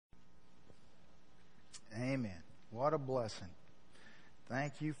Amen. What a blessing.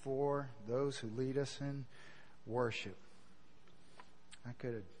 Thank you for those who lead us in worship. I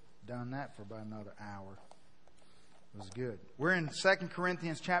could have done that for about another hour. It was good. We're in 2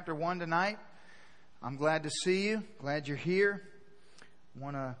 Corinthians chapter 1 tonight. I'm glad to see you. Glad you're here. I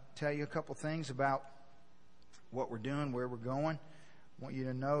want to tell you a couple things about what we're doing, where we're going. I want you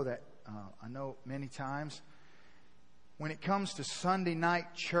to know that I know many times when it comes to Sunday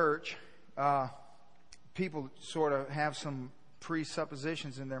night church, people sort of have some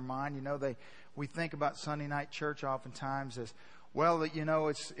presuppositions in their mind. You know, we think about Sunday night church oftentimes as, well, you know,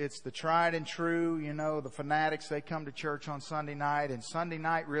 it's the tried and true, you know, the fanatics, they come to church on Sunday night, and Sunday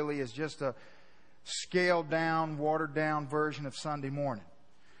night really is just a scaled down, watered down version of Sunday morning.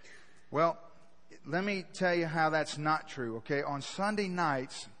 Well, let me tell you how that's not true, okay? On Sunday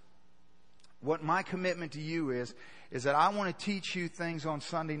nights, what my commitment to you is that I want to teach you things on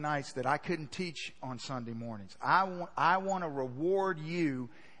Sunday nights that I couldn't teach on Sunday mornings. I want to reward you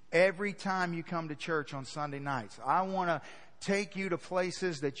every time you come to church on Sunday nights. I want to take you to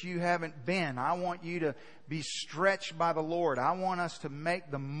places that you haven't been. I want you to be stretched by the Lord. I want us to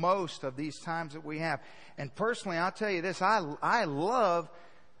make the most of these times that we have. And personally, I'll tell you this, I love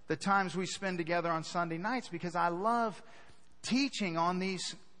the times we spend together on Sunday nights because I love teaching on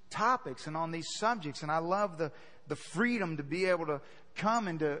these topics and on these subjects, and I love the freedom to be able to come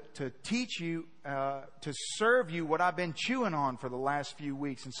and to teach you, to serve you what I've been chewing on for the last few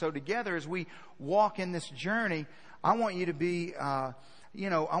weeks. And so together as we walk in this journey, I want you to be, I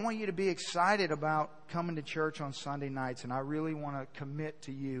want you to be excited about coming to church on Sunday nights. And I really want to commit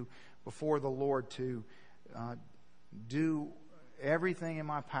to you before the Lord to do everything in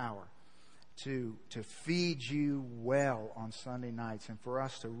my power to feed you well on Sunday nights, and for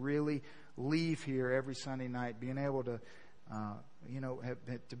us to really leave here every Sunday night being able to,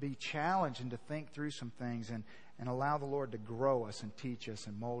 to be challenged and to think through some things and allow the Lord to grow us and teach us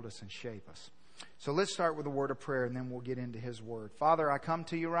and mold us and shape us. So let's start with a word of prayer, and then we'll get into His Word. Father, I come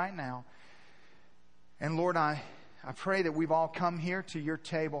to you right now, and Lord, I pray that we've all come here to your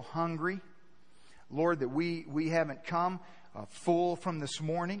table hungry. Lord, that we haven't come full from this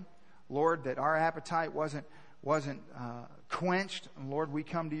morning. Lord, that our appetite wasn't quenched. And Lord, we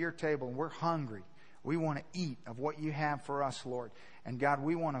come to your table and we're hungry. We want to eat of what you have for us, Lord. And God,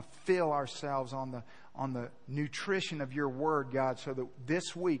 we want to fill ourselves on the nutrition of your word, God, so that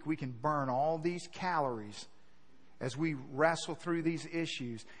this week we can burn all these calories as we wrestle through these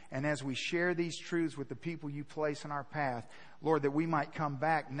issues and as we share these truths with the people you place in our path. Lord, that we might come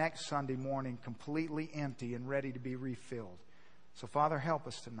back next Sunday morning completely empty and ready to be refilled. So, Father, help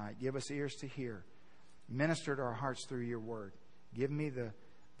us tonight. Give us ears to hear. Minister to our hearts through your word. Give me the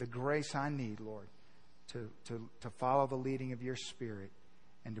grace I need, Lord, to follow the leading of your Spirit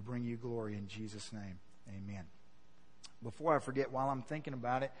and to bring you glory in Jesus' name. Amen. Before I forget, while I'm thinking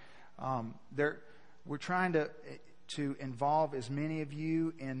about it, we're trying to involve as many of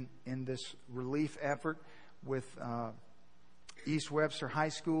you in this relief effort with East Webster High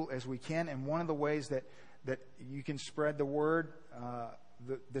School as we can. And one of the ways that you can spread the word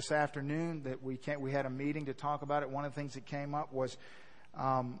this afternoon that we had a meeting to talk about it. One of the things that came up was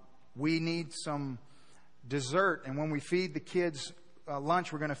we need some dessert, and when we feed the kids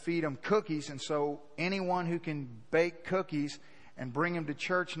lunch, we're going to feed them cookies. And so anyone who can bake cookies and bring them to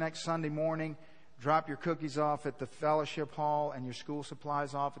church next Sunday morning, drop your cookies off at the fellowship hall and your school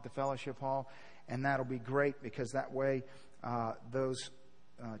supplies off at the fellowship hall, and that'll be great because that way those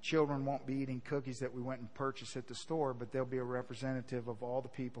children won't be eating cookies that we went and purchased at the store, but they'll be a representative of all the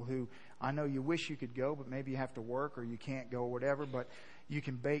people who, I know you wish you could go, but maybe you have to work or you can't go or whatever, but you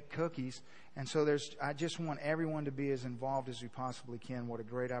can bake cookies. And so I just want everyone to be as involved as we possibly can. What a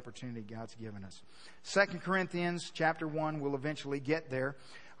great opportunity God's given us. 2 Corinthians chapter 1, we'll eventually get there.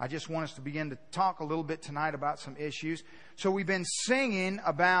 I just want us to begin to talk a little bit tonight about some issues. So we've been singing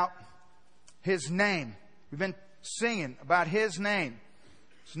about His name. We've been singing about His name.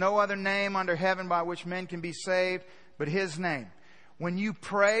 There's no other name under heaven by which men can be saved but His name. When you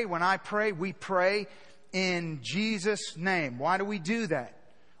pray, when I pray, we pray in Jesus' name. Why do we do that?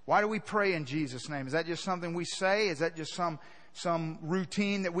 Why do we pray in Jesus' name? Is that just something we say? Is that just some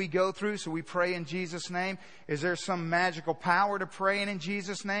routine that we go through, so we pray in Jesus' name? Is there some magical power to praying in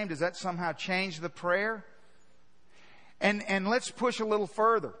Jesus' name? Does that somehow change the prayer? And let's push a little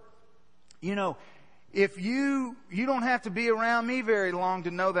further. You know, if you don't have to be around me very long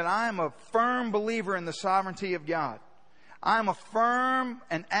to know that I am a firm believer in the sovereignty of God. I'm a firm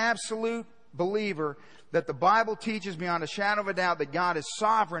and absolute believer that the Bible teaches beyond a shadow of a doubt that God is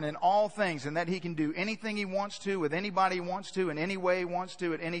sovereign in all things and that He can do anything He wants to with anybody He wants to in any way He wants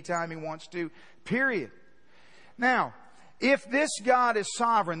to at any time He wants to, period. Now, if this God is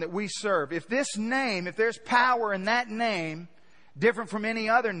sovereign that we serve, if this name, if there's power in that name, different from any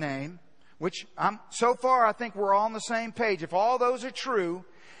other name, which so far I think we're all on the same page. If all those are true,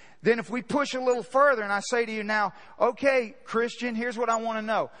 then if we push a little further and I say to you now, okay, Christian, here's what I want to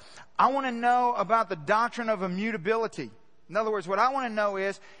know. I want to know about the doctrine of immutability. In other words, what I want to know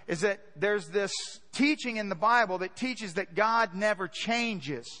is that there's this teaching in the Bible that teaches that God never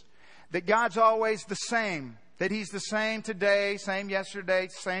changes, that God's always the same, that He's the same today, same yesterday,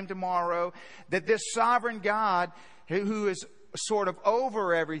 same tomorrow, that this sovereign God who is sort of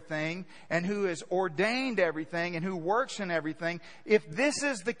over everything and who has ordained everything and who works in everything, if this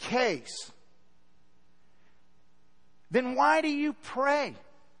is the case, then why do you pray?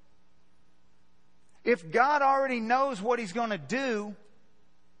 If God already knows what He's going to do,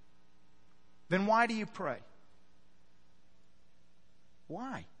 then why do you pray?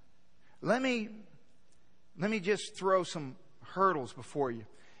 Why? Let me just throw some hurdles before you.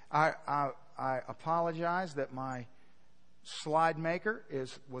 I apologize that my slide maker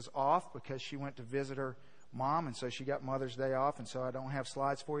was off because she went to visit her mom, and so she got Mother's Day off, and so I don't have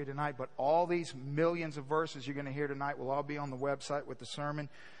slides for you tonight. But all these millions of verses you're going to hear tonight will all be on the website with the sermon,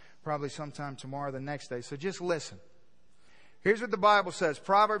 probably sometime tomorrow or the next day. So just listen. Here's what the Bible says,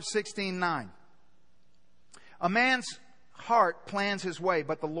 Proverbs 16:9. A man's heart plans his way,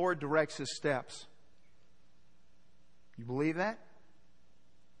 but the Lord directs his steps. You believe that?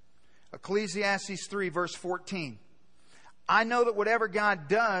 Ecclesiastes 3, verse 14. I know that whatever God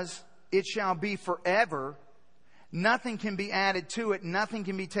does, it shall be forever. Nothing can be added to it. Nothing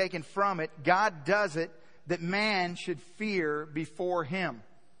can be taken from it. God does it that man should fear before Him.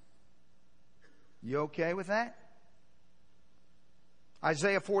 You okay with that?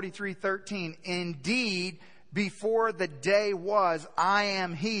 Isaiah 43:13. Indeed, before the day was, I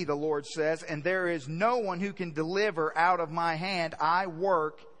am He, the Lord says, and there is no one who can deliver out of my hand. I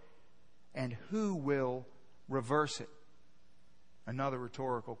work, and who will reverse it? Another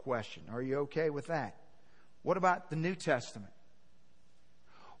rhetorical question. Are you okay with that? What about the New Testament?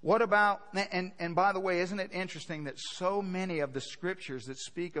 What about, and by the way, isn't it interesting that so many of the scriptures that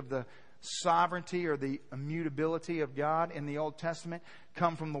speak of the sovereignty or the immutability of God in the Old Testament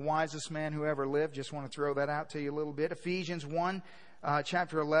come from the wisest man who ever lived? Just want to throw that out to you a little bit. Ephesians 1,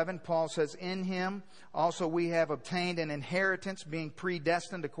 chapter 11, Paul says, in Him also we have obtained an inheritance, being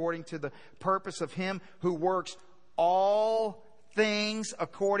predestined according to the purpose of Him who works all things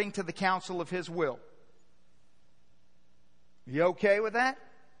according to the counsel of His will. You okay with that?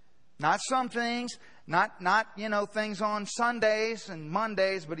 Not some things, not things on Sundays and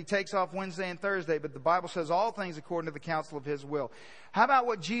Mondays, but He takes off Wednesday and Thursday. But the Bible says all things according to the counsel of His will. How about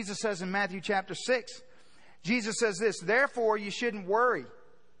what Jesus says in Matthew chapter 6? Jesus says this, therefore you shouldn't worry,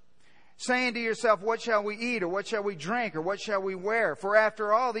 saying to yourself, what shall we eat, or what shall we drink, or what shall we wear? For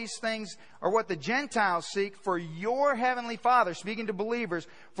after all, these things are what the Gentiles seek. For your heavenly Father, speaking to believers,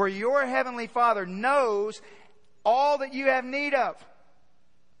 for your heavenly Father knows all that you have need of.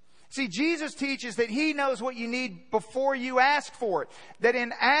 See, Jesus teaches that He knows what you need before you ask for it. That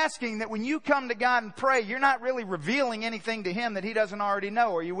in asking, that when you come to God and pray, you're not really revealing anything to Him that He doesn't already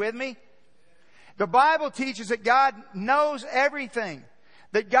know. Are you with me? The Bible teaches that God knows everything.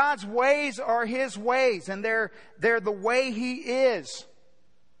 That God's ways are His ways, and they're the way He is.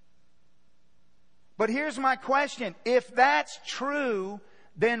 But here's my question. If that's true,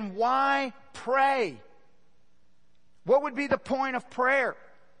 then why pray? What would be the point of prayer?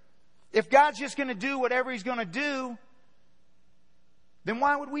 If God's just going to do whatever He's going to do, then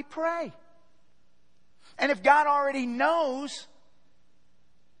why would we pray? And if God already knows,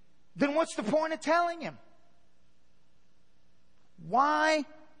 then what's the point of telling Him? Why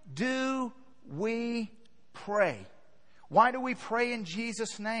do we pray? Why do we pray in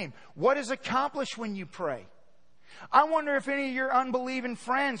Jesus' name? What is accomplished when you pray? I wonder if any of your unbelieving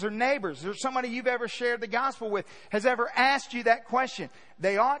friends or neighbors or somebody you've ever shared the gospel with has ever asked you that question.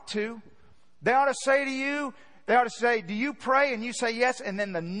 They ought to. They ought to say to you, they ought to say, do you pray? And you say yes. And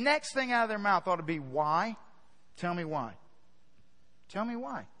then the next thing out of their mouth ought to be, why? Tell me why. Tell me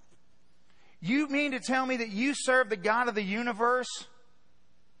why. You mean to tell me that you serve the God of the universe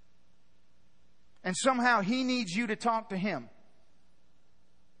and somehow He needs you to talk to Him?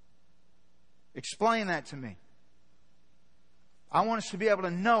 Explain that to me. I want us to be able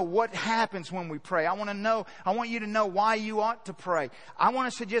to know what happens when we pray. I want you to know why you ought to pray. I want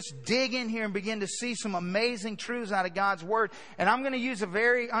us to just dig in here and begin to see some amazing truths out of God's Word. And I'm going to use a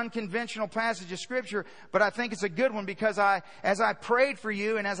very unconventional passage of Scripture, but I think it's a good one because as I prayed for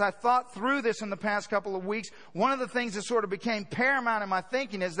you and as I thought through this in the past couple of weeks, one of the things that sort of became paramount in my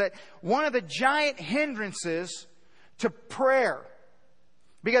thinking is that one of the giant hindrances to prayer.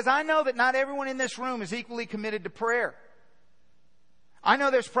 Because I know that not everyone in this room is equally committed to prayer. I know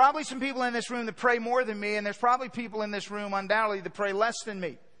there's probably some people in this room that pray more than me, and there's probably people in this room undoubtedly that pray less than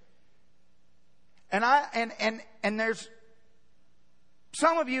me. And there's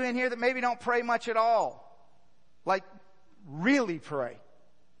some of you in here that maybe don't pray much at all. Like, really pray.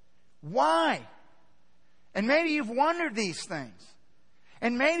 Why? And maybe you've wondered these things.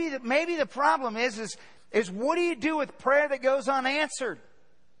 And maybe the problem is what do you do with prayer that goes unanswered?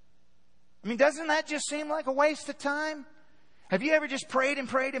 I mean, doesn't that just seem like a waste of time? Have you ever just prayed and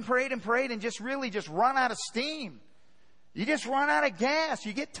prayed and prayed and prayed and just really just run out of steam? You just run out of gas.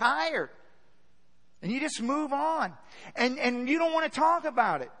 You get tired. And you just move on. And you don't want to talk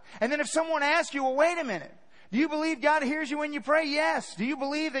about it. And then if someone asks you, well, wait a minute. Do you believe God hears you when you pray? Yes. Do you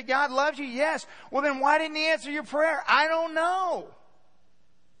believe that God loves you? Yes. Well, then why didn't He answer your prayer? I don't know.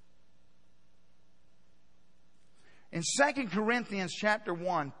 In 2 Corinthians chapter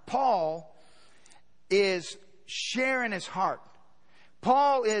 1, Paul is sharing his heart.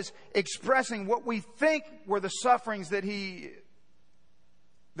 Paul is expressing what we think were the sufferings that he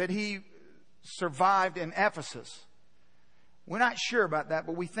survived in Ephesus. We're not sure about that,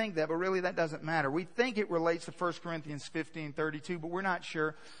 but we think that, but really that doesn't matter. We think it relates to 1 Corinthians 15:32, but we're not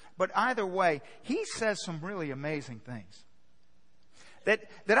sure. But either way, he says some really amazing things that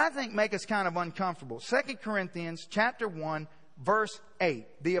I think make us kind of uncomfortable. 2 Corinthians chapter 1, verse 8.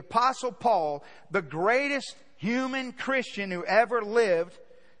 The Apostle Paul, the greatest human Christian who ever lived,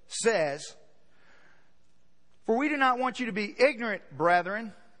 says, "For we do not want you to be ignorant,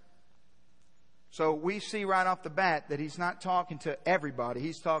 brethren." So we see right off the bat that he's not talking to everybody.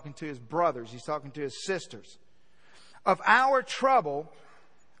 He's talking to his brothers. He's talking to his sisters. "Of our trouble,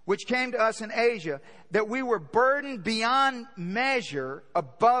 which came to us in Asia, that we were burdened beyond measure,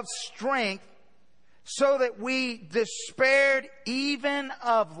 above strength, so that we despaired even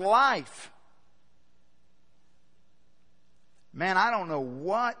of life." Man, I don't know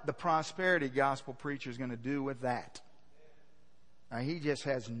what the prosperity gospel preacher is going to do with that. Now, he just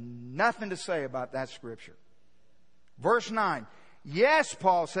has nothing to say about that scripture. Verse 9. Yes,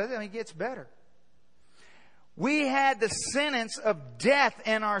 Paul says, and it gets better. "We had the sentence of death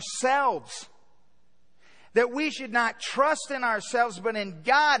in ourselves, that we should not trust in ourselves, but in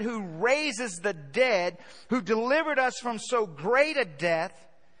God who raises the dead, who delivered us from so great a death,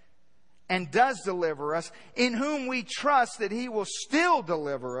 and does deliver us, in whom we trust that He will still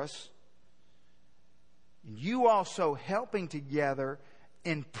deliver us. You also helping together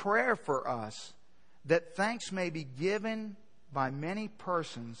in prayer for us, that thanks may be given by many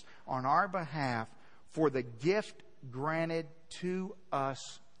persons on our behalf for the gift granted to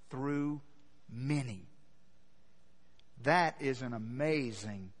us through many." That is an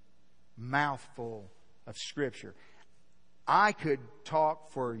amazing mouthful of Scripture. I could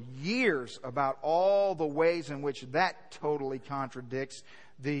talk for years about all the ways in which that totally contradicts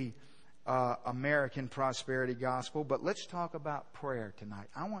the American prosperity gospel, but let's talk about prayer tonight.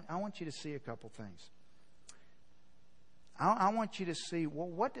 I want you to see a couple things. I want you to see, well,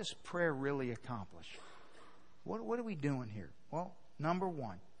 what does prayer really accomplish? What are we doing here? Well, number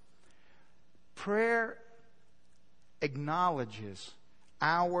one, prayer acknowledges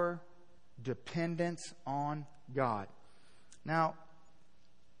our dependence on God. Now,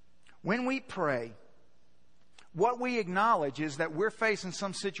 when we pray, what we acknowledge is that we're facing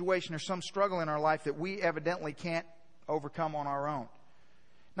some situation or some struggle in our life that we evidently can't overcome on our own.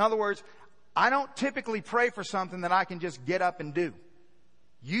 In other words, I don't typically pray for something that I can just get up and do.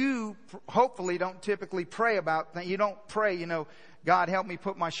 You hopefully don't typically pray about things. You don't pray, God help me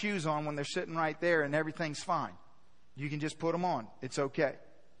put my shoes on when they're sitting right there and everything's fine. You can just put them on. It's okay.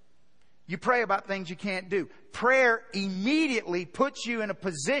 You pray about things you can't do. Prayer immediately puts you in a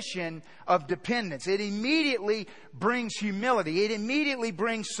position of dependence. It immediately brings humility. It immediately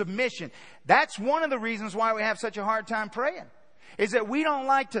brings submission. That's one of the reasons why we have such a hard time praying. Is that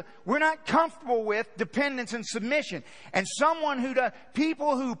we're not comfortable with dependence and submission. And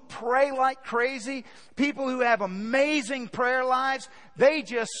people who pray like crazy, people who have amazing prayer lives, they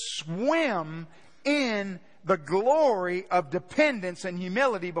just swim in the glory of dependence and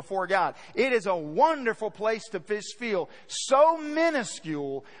humility before God. It is a wonderful place to feel so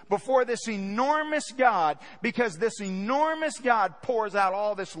minuscule before this enormous God, because this enormous God pours out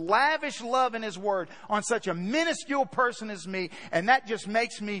all this lavish love in His Word on such a minuscule person as me, and that just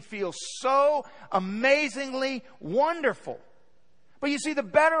makes me feel so amazingly wonderful. But you see, the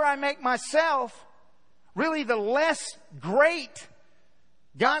better I make myself, really the less great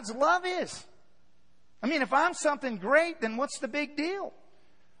God's love is. I mean, if I'm something great, then what's the big deal?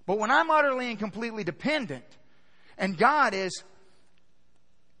 But when I'm utterly and completely dependent, And God is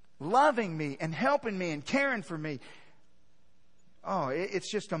loving me and helping me and caring for me. Oh,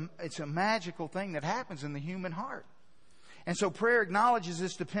 it's a magical thing that happens in the human heart. And so prayer acknowledges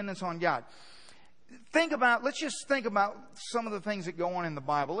this dependence on God. Let's just think about some of the things that go on in the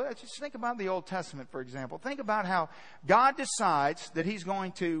Bible. Let's just think about the Old Testament, for example. Think about how God decides that He's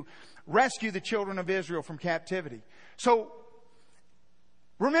going to rescue the children of Israel from captivity. So,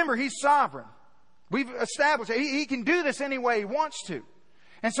 remember, He's sovereign. We've established He can do this any way He wants to.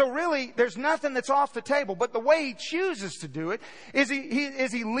 And so really, there's nothing that's off the table. But the way He chooses to do it is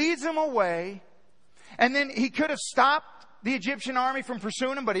He leads them away. And then He could have stopped the Egyptian army from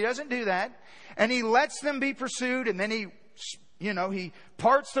pursuing them, but He doesn't do that. And He lets them be pursued, and then He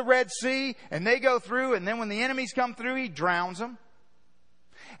parts the Red Sea, and they go through, and then when the enemies come through, He drowns them.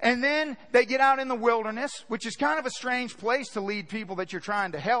 And then they get out in the wilderness, which is kind of a strange place to lead people that you're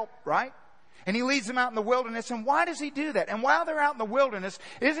trying to help, right? And He leads them out in the wilderness. And why does He do that? And while they're out in the wilderness,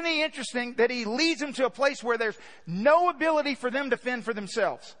 isn't He interesting that He leads them to a place where there's no ability for them to fend for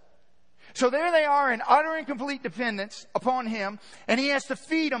themselves? So there they are in utter and complete dependence upon Him, and He has to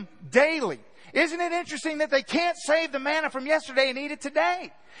feed them daily. Isn't it interesting that they can't save the manna from yesterday and eat it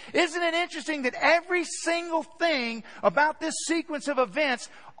today? Isn't it interesting that every single thing about this sequence of events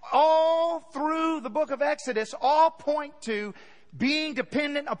all through the book of Exodus all point to being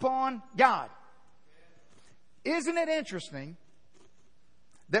dependent upon God? Isn't it interesting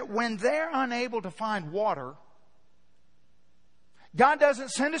that when they're unable to find water, God doesn't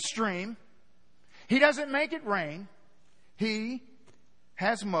send a stream. He doesn't make it rain. He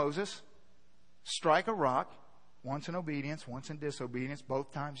has Moses strike a rock, once in obedience, once in disobedience,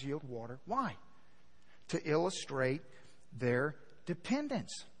 both times yield water. Why? To illustrate their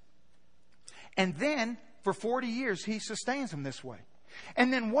dependence. And then, for 40 years, He sustains them this way.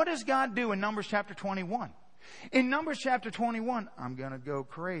 And then what does God do in Numbers chapter 21? In Numbers chapter 21, I'm going to go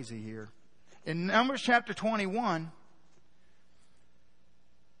crazy here. In Numbers chapter 21,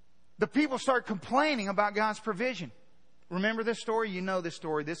 the people start complaining about God's provision. Remember this story? You know this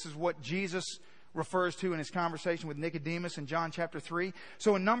story. This is what Jesus refers to in His conversation with Nicodemus in John chapter 3.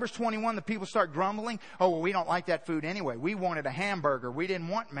 So in Numbers 21, the people start grumbling. Oh, well, we don't like that food anyway. We wanted a hamburger. We didn't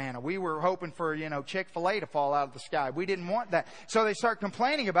want manna. We were hoping for, Chick-fil-A to fall out of the sky. We didn't want that. So they start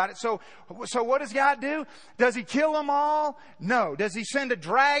complaining about it. So what does God do? Does He kill them all? No. Does He send a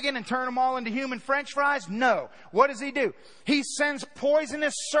dragon and turn them all into human French fries? No. What does He do? He sends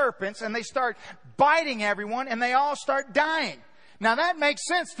poisonous serpents, and they start biting everyone, and they all start dying. Now that makes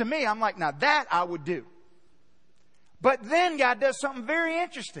sense to me. I'm like, now that I would do. But then God does something very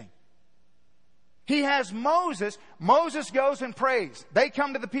interesting. He has Moses. Moses goes and prays. They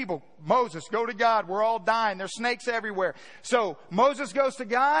come to the people. Moses, go to God. We're all dying. There's snakes everywhere. So Moses goes to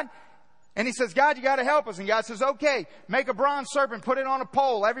God and he says, God, you got to help us. And God says, okay, make a bronze serpent, put it on a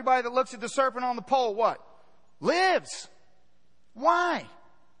pole. Everybody that looks at the serpent on the pole, what? Lives. Why?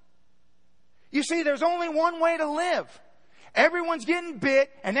 You see, there's only one way to live. Everyone's getting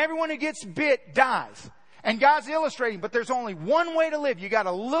bit, and everyone who gets bit dies. And God's illustrating, but there's only one way to live. You got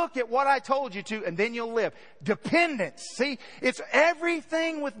to look at what I told you to, and then you'll live. Dependence. See, it's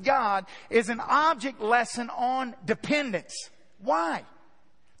everything with God is an object lesson on dependence. Why?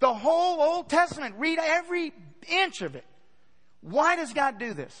 The whole Old Testament, read every inch of it. Why does God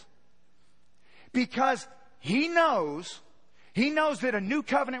do this? Because He knows that a new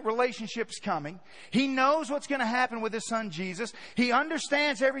covenant relationship is coming. He knows what's going to happen with His Son Jesus. He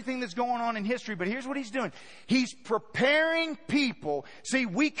understands everything that's going on in history. But here's what He's doing. He's preparing people. See,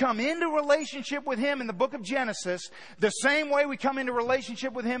 we come into relationship with Him in the book of Genesis the same way we come into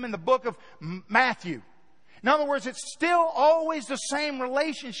relationship with Him in the book of Matthew. In other words, it's still always the same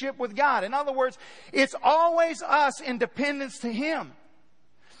relationship with God. In other words, it's always us in dependence to Him.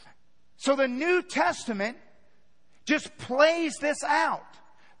 So the New Testament just plays this out.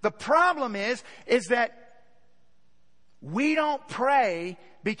 The problem is that we don't pray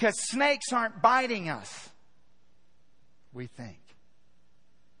because snakes aren't biting us. We think.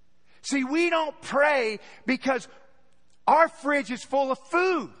 See, we don't pray because our fridge is full of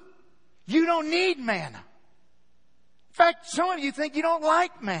food. You don't need manna. In fact, some of you think you don't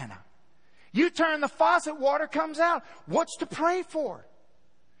like manna. You turn the faucet, water comes out. What's to pray for?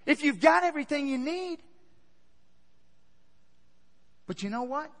 If you've got everything you need. But you know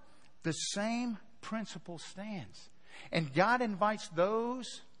what? The same principle stands. And God invites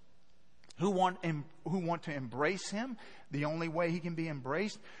those who want to embrace Him the only way He can be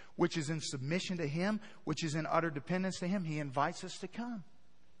embraced, which is in submission to Him, which is in utter dependence to Him. He invites us to come.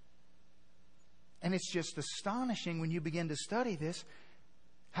 And it's just astonishing when you begin to study this,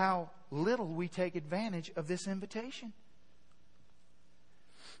 how little we take advantage of this invitation.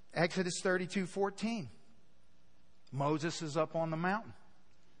 Exodus 32:14. Moses is up on the mountain.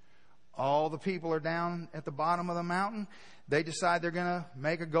 All the people are down at the bottom of the mountain. They decide they're going to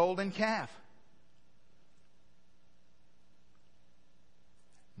make a golden calf.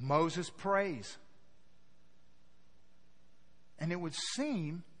 Moses prays. And it would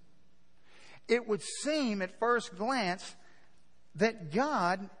seem at first glance that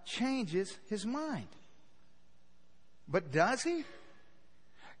God changes his mind. But does he?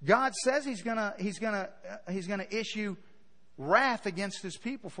 God says he's gonna issue wrath against his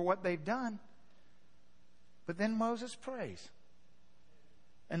people for what they've done. But then Moses prays.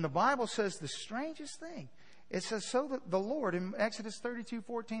 And the Bible says the strangest thing. It says, so that the Lord, in Exodus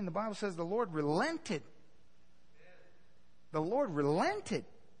 32:14, the Bible says the Lord relented. The Lord relented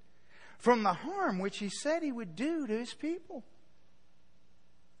from the harm which he said he would do to his people.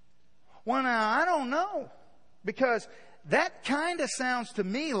 Well, now, I don't know. Because that kind of sounds to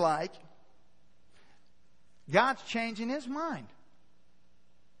me like God's changing his mind.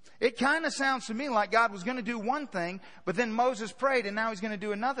 It kind of sounds to me like God was going to do one thing, but then Moses prayed and now he's going to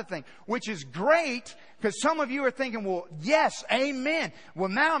do another thing, which is great because some of you are thinking, well, yes, amen. Well,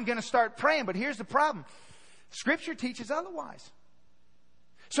 now I'm going to start praying, but here's the problem. Scripture teaches otherwise.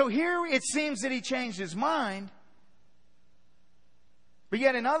 So here it seems that he changed his mind, but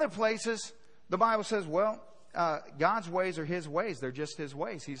yet in other places, the Bible says, well, God's ways are his ways. They're just his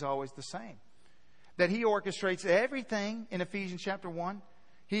ways. He's always the same. That he orchestrates everything in Ephesians chapter 1.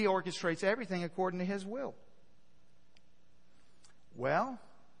 He orchestrates everything according to his will. Well,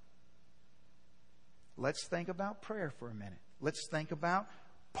 let's think about prayer for a minute. Let's think about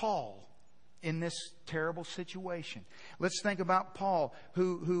Paul in this terrible situation. Let's think about Paul,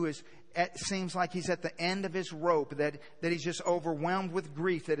 who is seems like he's at the end of his rope, that he's just overwhelmed with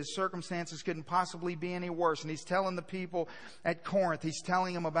grief, that his circumstances couldn't possibly be any worse. And he's telling the people at Corinth, he's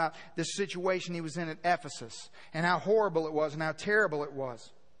telling them about this situation he was in at Ephesus and how horrible it was and how terrible it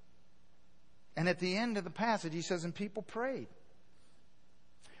was. And at the end of the passage, he says, and people prayed.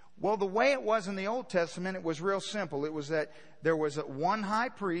 Well, the way it was in the Old Testament, it was real simple. It was that there was one high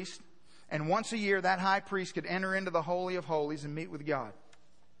priest, and once a year that high priest could enter into the Holy of Holies and meet with God.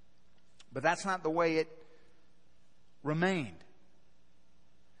 But that's not the way it remained.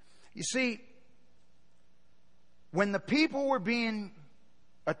 You see, when the people were being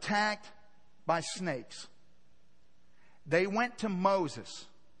attacked by snakes, they went to Moses.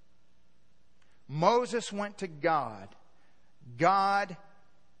 Moses went to God. God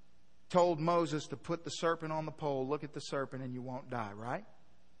told Moses to put the serpent on the pole. Look at the serpent and you won't die, right?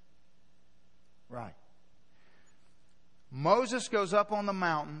 Right. Moses goes up on the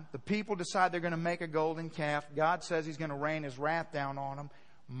mountain. The people decide they're going to make a golden calf. God says he's going to rain his wrath down on them.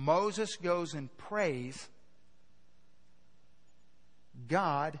 Moses goes and prays.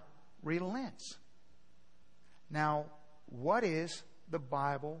 God relents. Now, what is the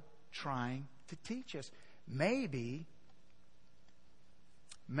Bible trying to teach us? Maybe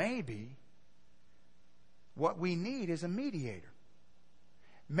what we need is a mediator.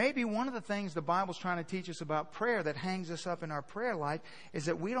 Maybe one of the things the Bible's trying to teach us about prayer that hangs us up in our prayer life is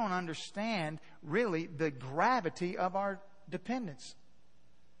that we don't understand really the gravity of our dependence.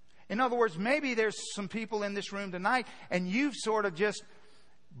 In other words, maybe there's some people in this room tonight and you've sort of just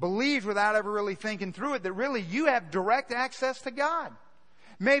believed without ever really thinking through it that really you have direct access to God.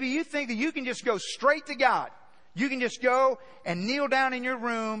 Maybe you think that you can just go straight to God. You can just go and kneel down in your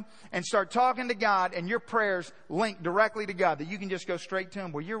room and start talking to God and your prayers link directly to God. That you can just go straight to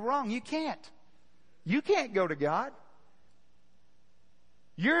Him. Well, you're wrong. You can't. You can't go to God.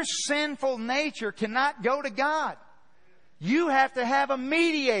 Your sinful nature cannot go to God. You have to have a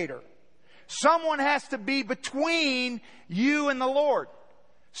mediator. Someone has to be between you and the Lord.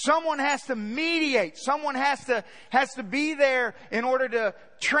 Someone has to mediate. Someone has to be there in order to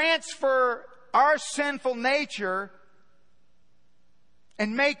transfer our sinful nature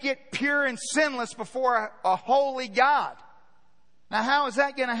and make it pure and sinless before a holy God. Now, how is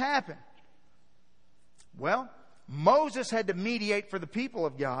that going to happen? Well, Moses had to mediate for the people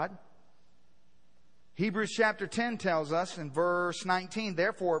of God. Hebrews chapter 10 tells us in verse 19,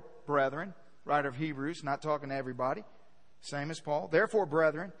 therefore, brethren, writer of Hebrews, not talking to everybody, same as Paul. Therefore,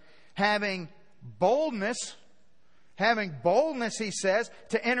 brethren, having boldness, he says,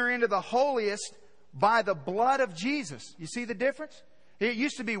 to enter into the holiest by the blood of Jesus. You see the difference? It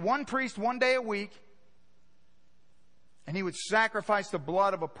used to be one priest one day a week, and he would sacrifice the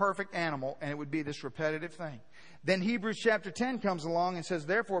blood of a perfect animal, and it would be this repetitive thing. Then Hebrews chapter 10 comes along and says,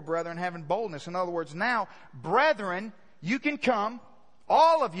 therefore, brethren, having boldness. In other words, now, brethren, you can come.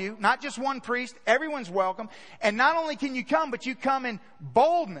 all of you, not just one priest, everyone's welcome. And not only can you come, but you come in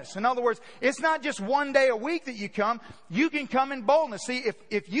boldness. In other words, it's not just one day a week that you can come in boldness. See,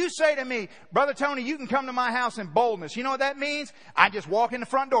 if you say to me, Brother Tony, you can come to my house in boldness, you know what that means? I just walk in the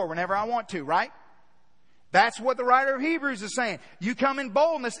front door whenever I want to, right? That's what the writer of Hebrews is saying. You come in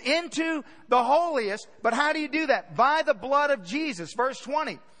boldness into the holiest, but how do you do that? By the blood of Jesus. Verse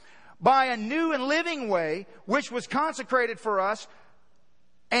 20. By a new and living way, which was consecrated for us,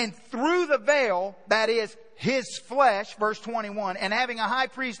 and through the veil, that is, His flesh, verse 21, and having a high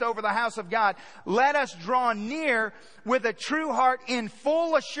priest over the house of God, let us draw near with a true heart in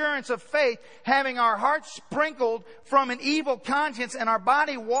full assurance of faith, having our hearts sprinkled from an evil conscience and our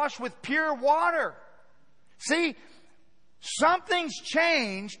body washed with pure water. See, something's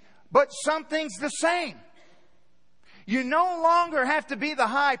changed, but something's the same. You no longer have to be the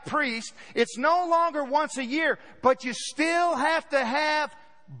high priest. It's no longer once a year, but you still have to have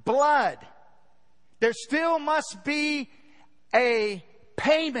blood. There still must be a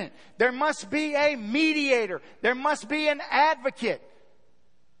payment. There must be a mediator. There must be an advocate.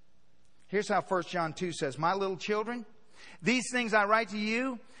 Here's how 1 John 2 says, My little children, these things I write to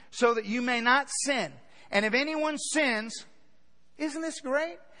you so that you may not sin. And if anyone sins, isn't this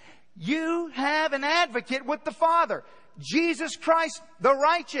great? You have an advocate with the Father, Jesus Christ the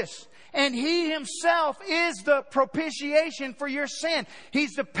righteous. And He Himself is the propitiation for your sin.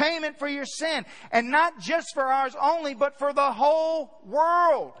 He's the payment for your sin. And not just for ours only, but for the whole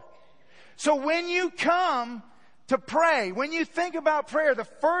world. So when you come to pray, when you think about prayer, the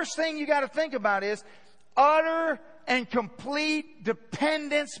first thing you got to think about is utter and complete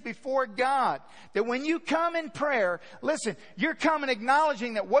dependence before God. That when you come in prayer, listen, you're coming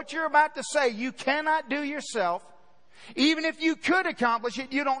acknowledging that what you're about to say, you cannot do yourself. Even if you could accomplish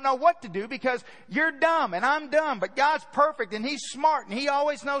it, you don't know what to do because you're dumb and I'm dumb. But God's perfect and He's smart and He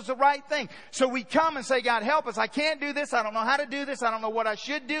always knows the right thing. So we come and say, God, help us. I can't do this. I don't know how to do this. I don't know what I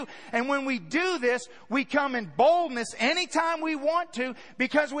should do. And when we do this, we come in boldness anytime we want to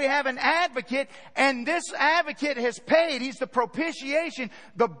because we have an advocate, and this advocate has paid. He's the propitiation.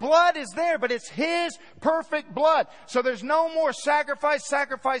 The blood is there, but it's His perfect blood. So there's no more sacrifice.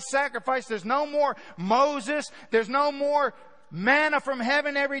 There's no more Moses. There's no more manna from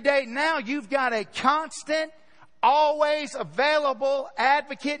heaven every day. Now you've got a constant, always available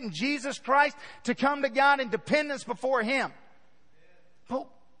advocate in Jesus Christ to come to God in dependence before Him. But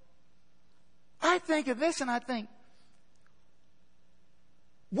I think of this and I think,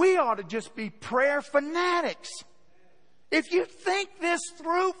 we ought to just be prayer fanatics. If you think this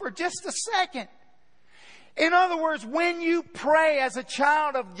through for just a second. In other words, when you pray as a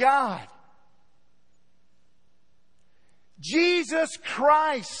child of God, Jesus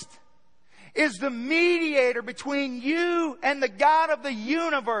Christ is the mediator between you and the God of the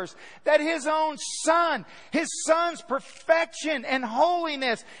universe. That His own Son, His Son's perfection and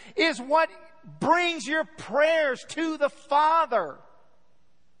holiness is what brings your prayers to the Father.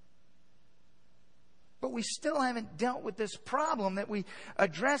 But we still haven't dealt with this problem that we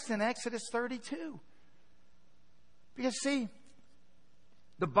addressed in Exodus 32. Because see,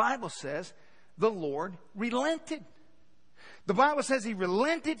 the Bible says the Lord relented. The Bible says He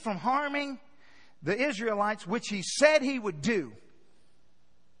relented from harming the Israelites, which He said He would do.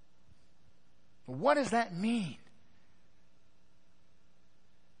 But what does that mean?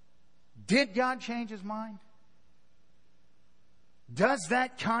 Did God change His mind? Does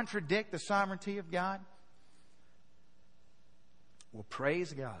that contradict the sovereignty of God? Well,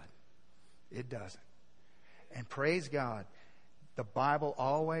 praise God, it doesn't. And praise God, the Bible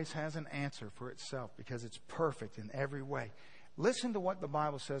always has an answer for itself because it's perfect in every way. Listen to what the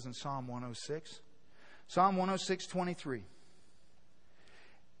Bible says in Psalm 106. Psalm 106:23.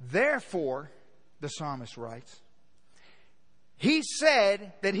 Therefore, the psalmist writes, He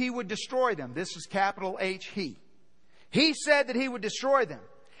said that He would destroy them. This is capital H, He. He said that He would destroy them.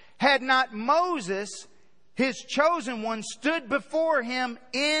 Had not Moses, His chosen one, stood before Him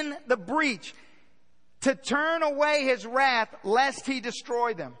in the breach to turn away His wrath lest He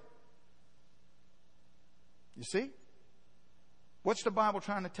destroy them. You see? What's the Bible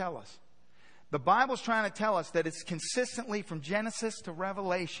trying to tell us? The Bible's trying to tell us that it's consistently from Genesis to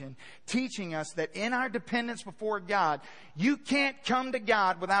Revelation teaching us that in our dependence before God, you can't come to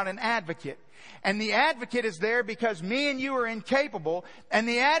God without an advocate. And the advocate is there because me and you are incapable. And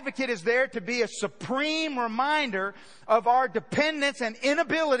the advocate is there to be a supreme reminder of our dependence and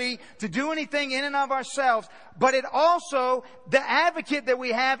inability to do anything in and of ourselves. But it also, the advocate that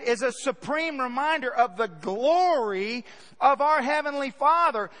we have is a supreme reminder of the glory of our Heavenly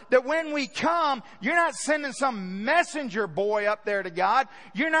Father. That when we come, you're not sending some messenger boy up there to God.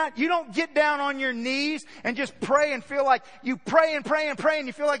 You don't get down on your knees and just pray and feel like you pray and pray and pray and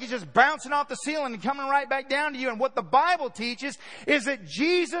you feel like it's just bouncing off the ceiling and coming right back down to you. And what the Bible teaches is that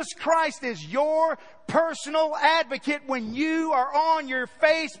Jesus Christ is your personal advocate when you are on your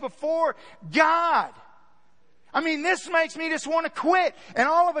face before God. I mean, this makes me just want to quit. And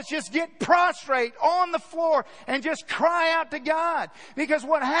all of us just get prostrate on the floor and just cry out to God. Because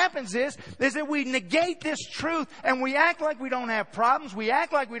what happens is that we negate this truth and we act like we don't have problems. We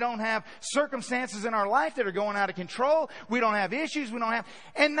act like we don't have circumstances in our life that are going out of control. We don't have issues.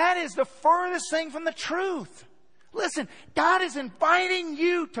 And that is the furthest thing from the truth. Listen, God is inviting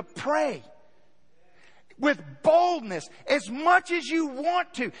you to pray with boldness as much as you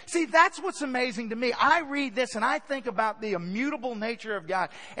want to. See, that's what's amazing to me. I read this and I think about the immutable nature of God.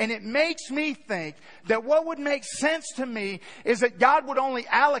 And it makes me think that what would make sense to me is that God would only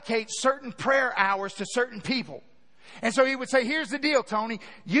allocate certain prayer hours to certain people. And so He would say, here's the deal, Tony.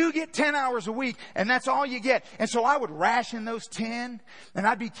 You get 10 hours a week, and that's all you get. And so I would ration those 10, and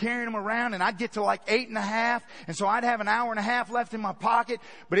I'd be carrying them around, and I'd get to like 8.5. And so I'd have an hour and a half left in my pocket,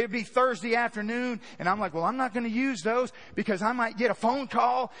 but it'd be Thursday afternoon. And I'm like, well, I'm not going to use those because I might get a phone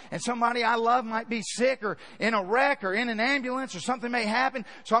call, and somebody I love might be sick or in a wreck or in an ambulance or something may happen.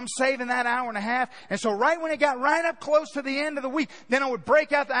 So I'm saving that hour and a half. And so right when it got right up close to the end of the week, then I would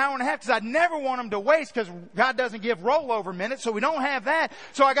break out the hour and a half because I'd never want them to waste because God doesn't give rollover minutes, so we don't have that,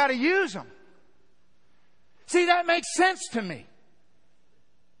 so I got to use them. See, that makes sense to me.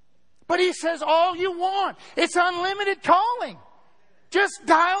 But He says all you want. It's unlimited calling. Just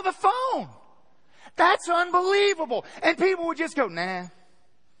dial the phone. That's unbelievable. And people would just go, nah.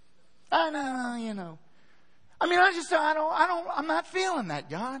 No, you know. I mean, I'm not feeling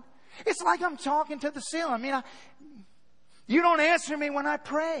that, God. It's like I'm talking to the ceiling. I mean, you don't answer me when I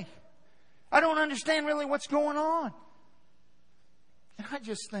pray. I don't understand really what's going on. And I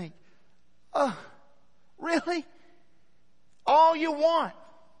just think, oh, really? All you want.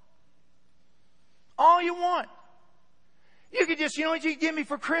 All you want. You could just, you know what you could give me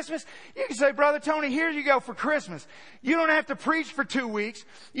for Christmas? You could say, Brother Tony, here you go for Christmas. You don't have to preach for 2 weeks.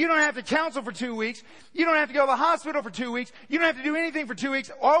 You don't have to counsel for 2 weeks. You don't have to go to the hospital for 2 weeks. You don't have to do anything for 2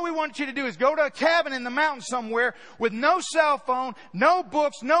 weeks. All we want you to do is go to a cabin in the mountains somewhere with no cell phone, no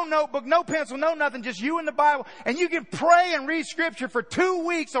books, no notebook, no pencil, no nothing, just you and the Bible. And you can pray and read Scripture for 2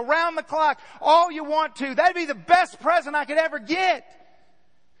 weeks around the clock, all you want to. That'd be the best present I could ever get.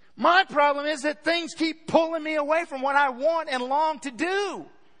 My problem is that things keep pulling me away from what I want and long to do.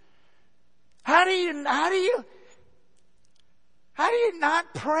 How do you not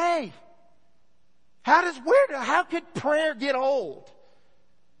pray? How could prayer get old?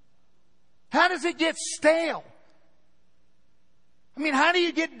 How does it get stale? I mean, how do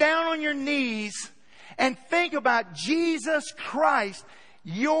you get down on your knees and think about Jesus Christ,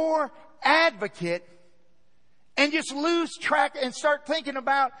 your advocate, and just lose track and start thinking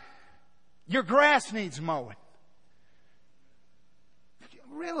about your grass needs mowing?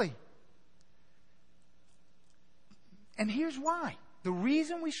 Really? And here's why. The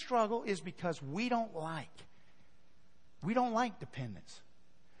reason we struggle is because we don't like dependence.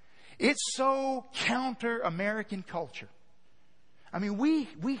 It's so counter-American culture. I mean,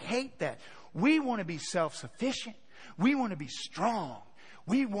 we hate that. We want to be self-sufficient. We want to be strong.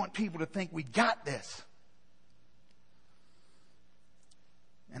 We want people to think we got this.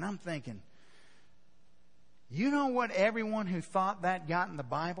 And I'm thinking, you know what everyone who thought that got in the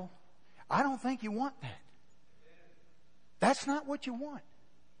Bible? I don't think you want that. That's not what you want.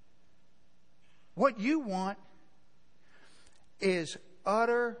 What you want is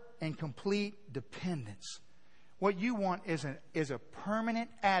utter and complete dependence. What you want is a permanent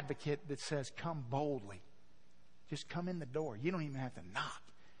advocate that says, come boldly. Just come in the door. You don't even have to knock.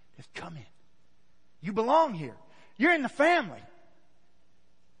 Just come in. You belong here. You're in the family.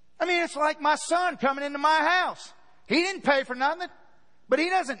 I mean, it's like my son coming into my house. He didn't pay for nothing. But he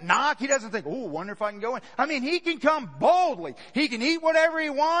doesn't knock. He doesn't think, oh, wonder if I can go in. I mean, he can come boldly. He can eat whatever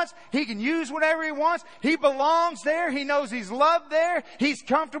he wants. He can use whatever he wants. He belongs there. He knows he's loved there. He's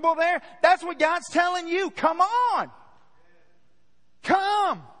comfortable there. That's what God's telling you. Come on.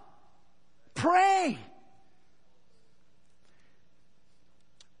 Come. Pray.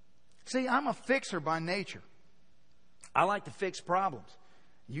 See, I'm a fixer by nature. I like to fix problems.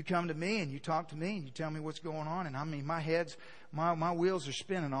 You come to me and you talk to me and you tell me what's going on. And I mean, my wheels are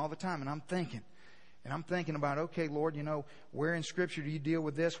spinning all the time. And I'm thinking about, okay, Lord, where in Scripture do you deal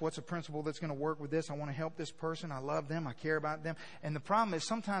with this? What's a principle that's going to work with this? I want to help this person. I love them. I care about them. And the problem is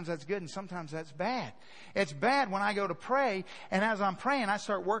sometimes that's good and sometimes that's bad. It's bad when I go to pray and as I'm praying, I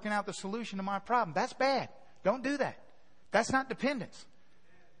start working out the solution to my problem. That's bad. Don't do that. That's not dependence.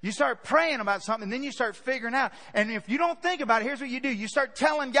 You start praying about something, and then you start figuring out. And if you don't think about it, here's what you do. You start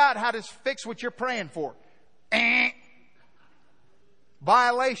telling God how to fix what you're praying for.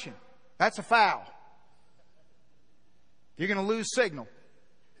 Violation. That's a foul. You're going to lose signal.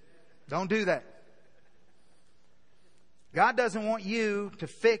 Don't do that. God doesn't want you to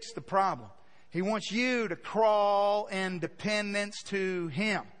fix the problem. He wants you to crawl in dependence to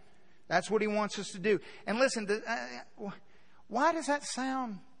Him. That's what He wants us to do. And listen, why does that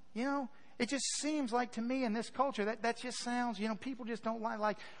sound, it just seems like to me in this culture that just sounds, people just don't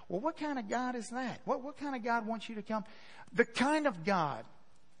like, well, what kind of God is that? What kind of God wants you to come? The kind of God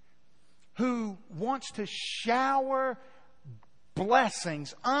who wants to shower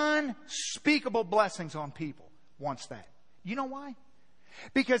blessings, unspeakable blessings on people, wants that. You know why?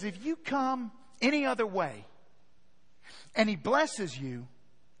 Because if you come any other way and He blesses you,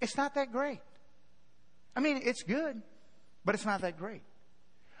 it's not that great. I mean, it's good, but it's not that great.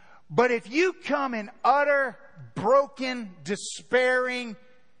 But if you come in utter, broken, despairing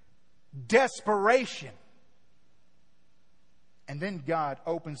desperation, and then God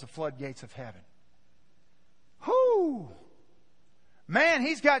opens the floodgates of heaven. Whoo! Man,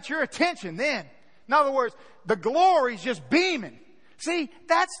 He's got your attention then. In other words, the glory's just beaming. See,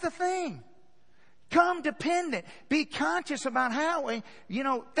 that's the thing. Come dependent. Be conscious about how,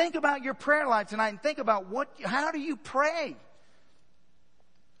 think about your prayer life tonight and think about how do you pray?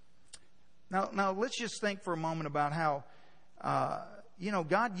 Now let's just think for a moment about how,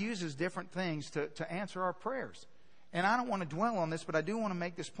 God uses different things to answer our prayers. And I don't want to dwell on this, but I do want to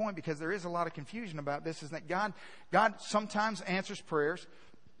make this point because there is a lot of confusion about this, is that God sometimes answers prayers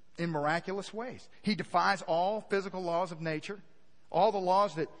in miraculous ways. He defies all physical laws of nature, all the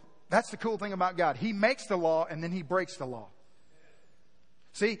laws that's the cool thing about God. He makes the law and then He breaks the law.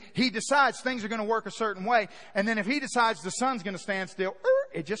 See, He decides things are going to work a certain way, and then if He decides the sun's going to stand still,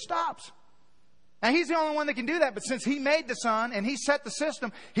 it just stops. Now, He's the only one that can do that, but since He made the sun and He set the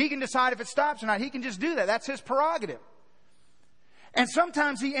system, He can decide if it stops or not. He can just do that. That's His prerogative. And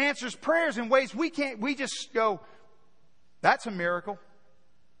sometimes He answers prayers in ways we can't. We just go, that's a miracle.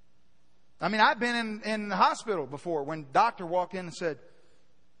 I mean, I've been in the hospital before when the doctor walked in and said,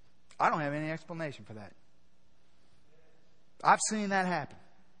 I don't have any explanation for that. I've seen that happen.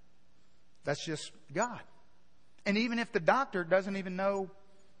 That's just God. And even if the doctor doesn't even know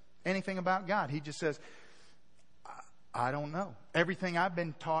anything about God, he just says, I don't know. Everything I've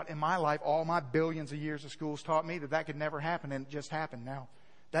been taught in my life, all my billions of years of schools taught me that could never happen, and it just happened now.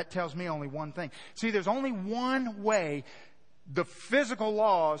 That tells me only one thing. See, there's only one way the physical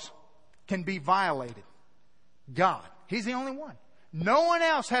laws can be violated. God. He's the only one. No one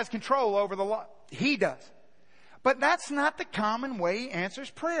else has control over the law. He does. But that's not the common way He answers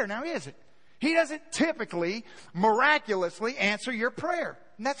prayer. Now, is it? He doesn't typically, miraculously answer your prayer.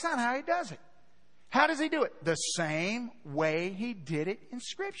 And that's not how He does it. How does He do it? The same way He did it in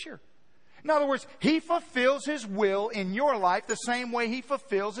Scripture. In other words, He fulfills His will in your life the same way He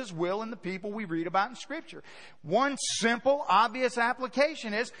fulfills His will in the people we read about in Scripture. One simple, obvious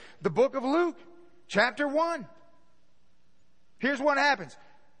application is the book of Luke, chapter 1. Here's what happens.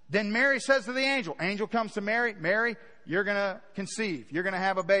 Then Mary says to the angel comes to Mary, Mary, you're going to conceive. You're going to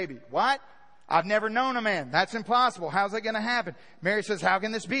have a baby. What? I've never known a man. That's impossible. How's that going to happen? Mary says, how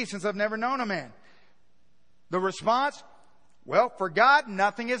can this be since I've never known a man? The response, well, for God,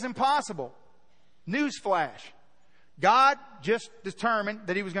 nothing is impossible. Newsflash. God just determined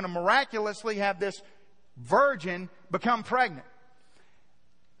that He was going to miraculously have this virgin become pregnant.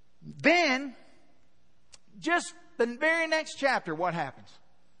 Then, just the very next chapter, what happens?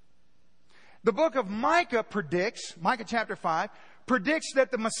 The book of Micah predicts, Micah chapter 5, predicts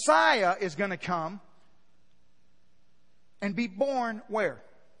that the Messiah is going to come and be born where?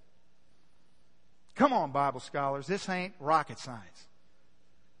 Come on, Bible scholars, this ain't rocket science.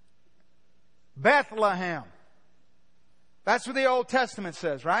 Bethlehem. That's what the Old Testament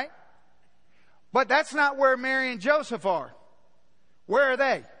says, right? But that's not where Mary and Joseph are. Where are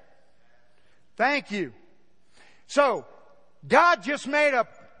they? Thank you. So, God just made a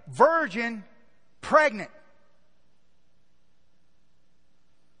virgin pregnant.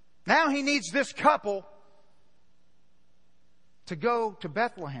 Now He needs this couple to go to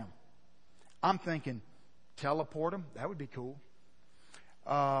Bethlehem. I'm thinking, teleport them? That would be cool.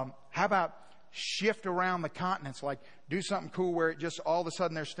 How about shift around the continents? Like do something cool where it just all of a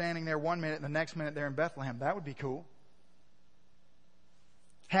sudden they're standing there one minute and the next minute they're in Bethlehem. That would be cool.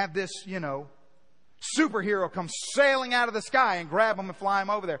 Have this, superhero come sailing out of the sky and grab them and fly them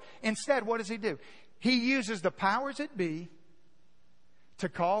over there. Instead, what does he do? He uses the powers that be to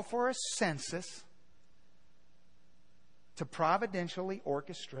call for a census to providentially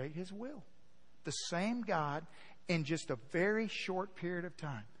orchestrate His will. The same God in just a very short period of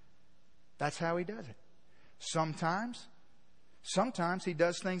time. That's how He does it. Sometimes He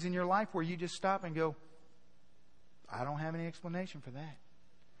does things in your life where you just stop and go, I don't have any explanation for that.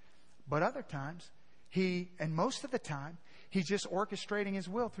 But other times, and most of the time, He's just orchestrating His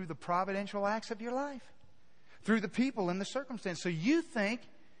will through the providential acts of your life. Through the people and the circumstance. So you think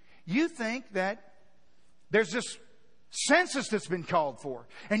that there's this census that's been called for.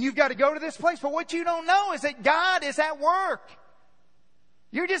 And you've got to go to this place. But what you don't know is that God is at work.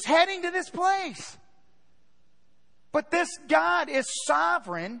 You're just heading to this place. But this God is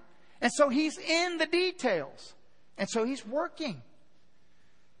sovereign. And so He's in the details. And so He's working.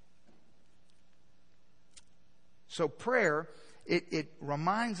 So prayer, it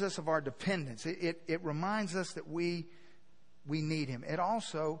reminds us of our dependence. It reminds us that we need Him. It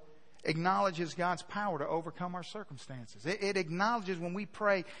also acknowledges God's power to overcome our circumstances. It acknowledges when we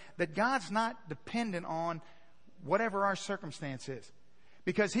pray that God's not dependent on whatever our circumstance is.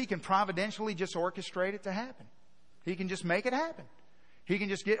 Because He can providentially just orchestrate it to happen. He can just make it happen. He can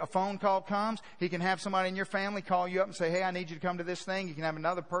just get a phone call comes. He can have somebody in your family call you up and say, hey, I need you to come to this thing. You can have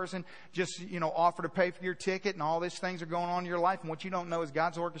another person just, offer to pay for your ticket, and all these things are going on in your life. And what you don't know is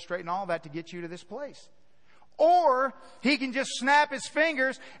God's orchestrating all that to get you to this place. Or He can just snap His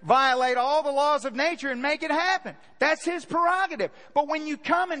fingers, violate all the laws of nature and make it happen. That's His prerogative. But when you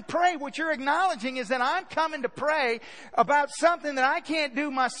come and pray, what you're acknowledging is that I'm coming to pray about something that I can't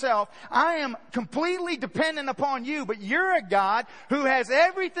do myself. I am completely dependent upon You, but You're a God who has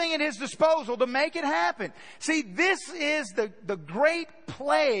everything at His disposal to make it happen. See, this is the great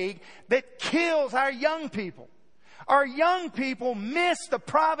plague that kills our young people. Our young people miss the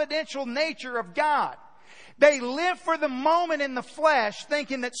providential nature of God. They live for the moment in the flesh,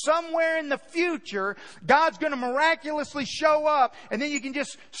 thinking that somewhere in the future, God's going to miraculously show up, and then you can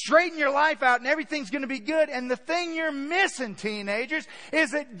just straighten your life out and everything's going to be good. And the thing you're missing, teenagers, is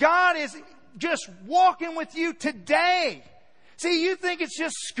that God is just walking with you today. See, you think it's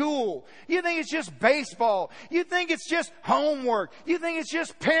just school. You think it's just baseball. You think it's just homework. You think it's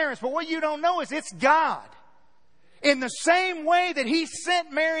just parents. But what you don't know is it's God. In the same way that He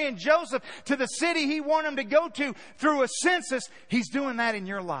sent Mary and Joseph to the city He wanted them to go to through a census, He's doing that in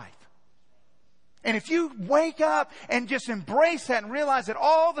your life. And if you wake up and just embrace that and realize that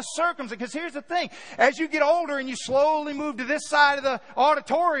all the circumstances, because here's the thing, as you get older and you slowly move to this side of the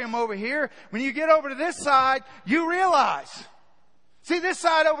auditorium over here, when you get over to this side, you realize, see, this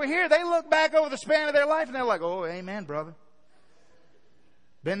side over here, they look back over the span of their life and they're like, oh, amen, brother.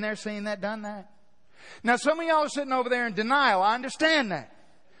 Been there, seen that, done that. Now, some of y'all are sitting over there in denial. I understand that.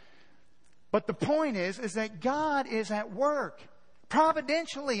 But the point is that God is at work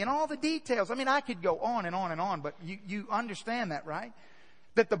providentially in all the details. I mean, I could go on and on and on, but you understand that, right?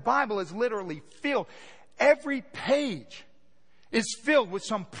 That the Bible is literally filled. Every page is filled with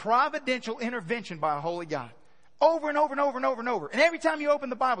some providential intervention by a holy God. Over and over and over and over and over. And every time you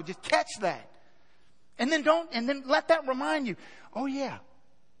open the Bible, just catch that. And then let that remind you, oh yeah,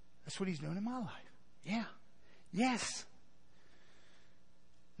 that's what He's doing in my life. Yeah. Yes.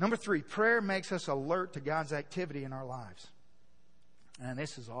 Number 3, prayer makes us alert to God's activity in our lives. And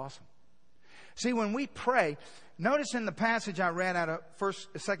this is awesome. See, when we pray, notice in the passage I read out of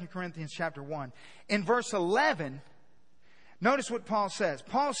 2 Corinthians chapter 1, in verse 11, notice what Paul says.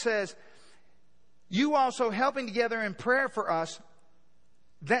 Paul says, you also helping together in prayer for us,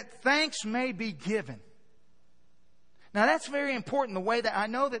 that thanks may be given. Now that's very important, the way that I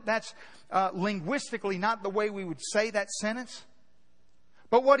know that that's linguistically not the way we would say that sentence.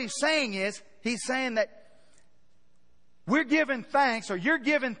 But what he's saying is, he's saying that we're giving thanks, or you're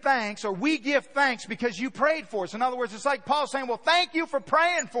giving thanks, or we give thanks because you prayed for us. In other words, it's like Paul saying, well, thank you for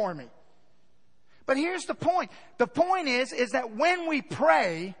praying for me. But here's the point. The point is that when we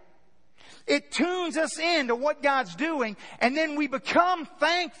pray, it tunes us into what God's doing, and then we become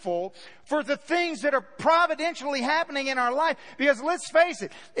thankful for the things that are providentially happening in our life. Because let's face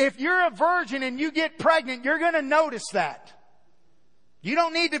it, if you're a virgin and you get pregnant, you're going to notice that. You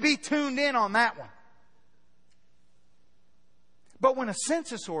don't need to be tuned in on that one. But when a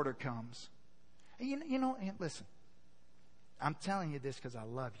census order comes, listen, I'm telling you this because I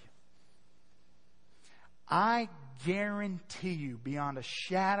love you. I guarantee you, beyond a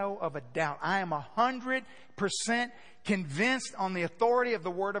shadow of a doubt, I am 100% convinced on the authority of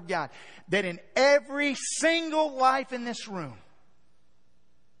the Word of God that in every single life in this room,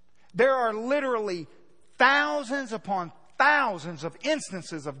 there are literally thousands upon thousands of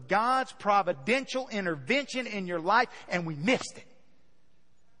instances of God's providential intervention in your life, and we missed it.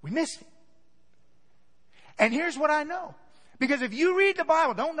 We missed it. And here's what I know. Because if you read the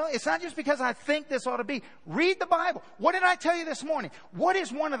Bible, don't know, it's not just because I think this ought to be. Read the Bible. What did I tell you this morning? What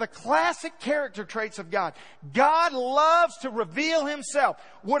is one of the classic character traits of God? God loves to reveal Himself.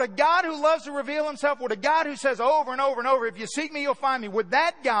 Would a God who loves to reveal Himself, would a God who says over and over and over, if you seek me, you'll find me, would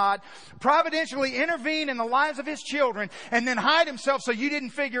that God providentially intervene in the lives of His children and then hide Himself so you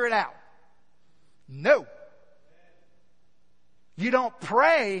didn't figure it out? No. You don't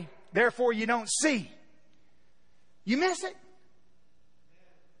pray, therefore you don't see. You miss it.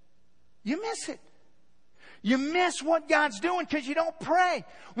 You miss it. You miss what God's doing because you don't pray.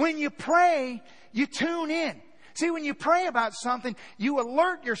 When you pray, you tune in. See, when you pray about something, you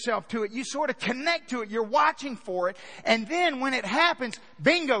alert yourself to it. You sort of connect to it. You're watching for it. And then when it happens,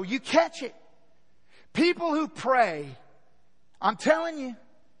 bingo, you catch it. People who pray, I'm telling you,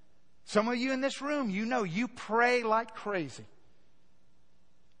 some of you in this room, you know you pray like crazy.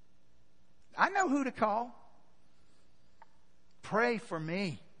 I know who to call. Pray for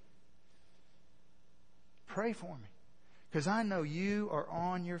me. Pray for me. Because I know you are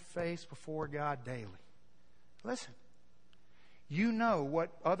on your face before God daily. Listen. You know what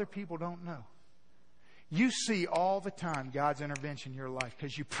other people don't know. You see all the time God's intervention in your life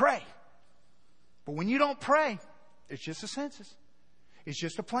because you pray. But when you don't pray, it's just a census. It's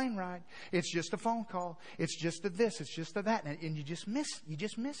just a plane ride. It's just a phone call. It's just a this. It's just a that. And you just miss it. You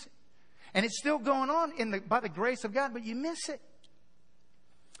just miss it. And it's still going on by the grace of God, but you miss it.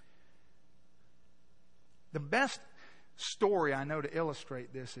 The best story I know to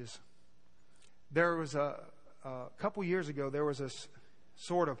illustrate this is there was a couple years ago, there was a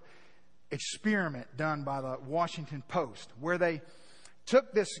sort of experiment done by the Washington Post where they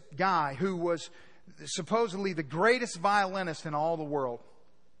took this guy who was supposedly the greatest violinist in all the world.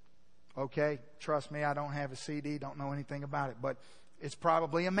 Okay, trust me, I don't have a CD, don't know anything about it, but it's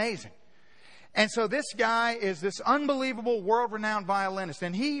probably amazing. And so this guy is this unbelievable world-renowned violinist,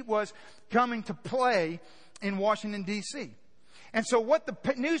 and he was coming to play in Washington, D.C. And so what the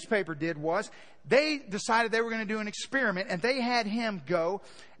newspaper did was they decided they were going to do an experiment, and they had him go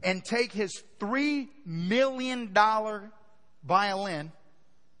and take his $3 million violin,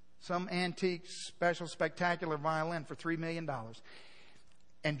 some antique, special, spectacular violin for $3 million,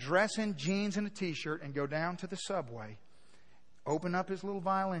 and dress in jeans and a T-shirt and go down to the subway, open up his little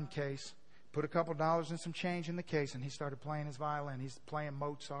violin case, put a couple dollars and some change in the case, and he started playing his violin. He's playing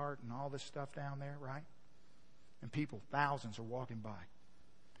Mozart and all this stuff down there, right? And people, thousands, are walking by.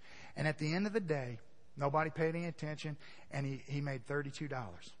 And at the end of the day, nobody paid any attention, and he made $32.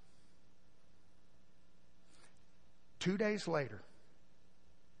 2 days later,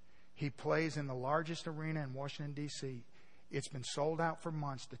 he plays in the largest arena in Washington, D.C. It's been sold out for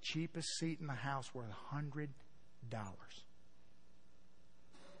months. The cheapest seat in the house worth $100.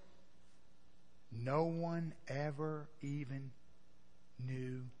 No one ever even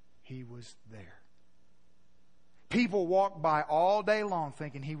knew he was there. People walked by all day long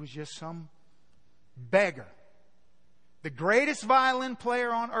thinking he was just some beggar. The greatest violin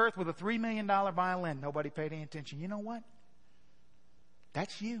player on earth with a $3 million violin. Nobody paid any attention. You know what?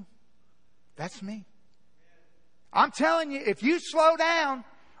 That's you. That's me. I'm telling you, if you slow down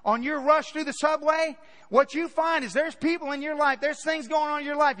on your rush through the subway, what you find is there's people in your life, there's things going on in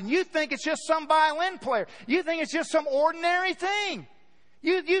your life, and you think it's just some violin player. You think it's just some ordinary thing.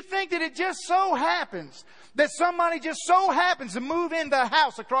 You think that it just so happens that somebody just so happens to move into a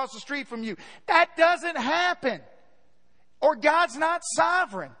house across the street from you. That doesn't happen. Or God's not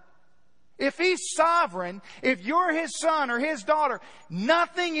sovereign. If He's sovereign, if you're His son or His daughter,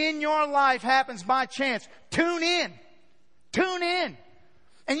 nothing in your life happens by chance. Tune in. Tune in.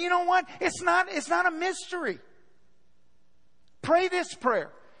 And you know what? It's not a mystery. Pray this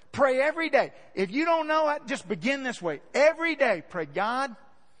prayer. Pray every day. If you don't know it, just begin this way. Every day, pray, God,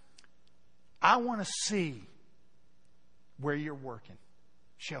 I want to see where you're working.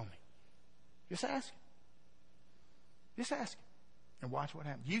 Show me. Just ask Him. Just ask Him. And watch what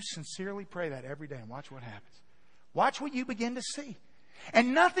happens. You sincerely pray that every day and watch what happens. Watch what you begin to see.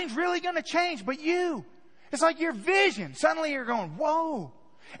 And nothing's really going to change but you. It's like your vision. Suddenly you're going, whoa.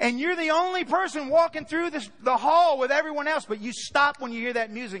 And you're the only person walking through the hall with everyone else. But you stop when you hear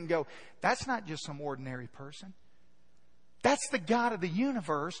that music and go, that's not just some ordinary person. That's the God of the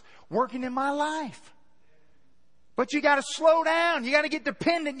universe working in my life. But you got to slow down. You got to get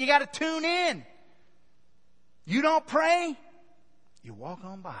dependent. You got to tune in. You don't pray, you walk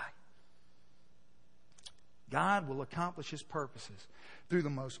on by. God will accomplish His purposes through the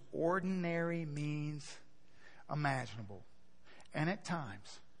most ordinary means imaginable. And at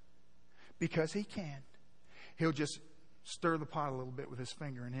times, because He can, He'll just stir the pot a little bit with His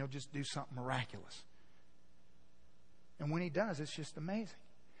finger and He'll just do something miraculous. And when He does, it's just amazing.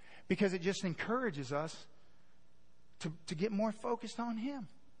 Because it just encourages us to get more focused on Him.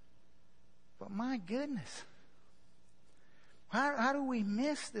 But my goodness, how do we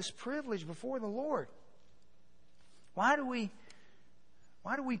miss this privilege before the Lord? Why do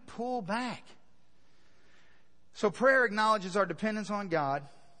we pull back? So prayer acknowledges our dependence on God.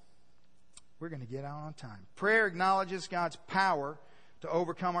 We're going to get out on time. Prayer acknowledges God's power to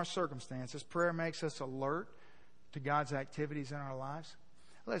overcome our circumstances. Prayer makes us alert to God's activities in our lives.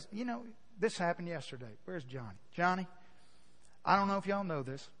 Listen, you know, this happened yesterday. Where's Johnny? Johnny, I don't know if y'all know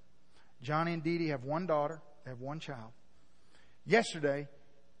this. Johnny and Dee Dee have one daughter. They have one child. Yesterday,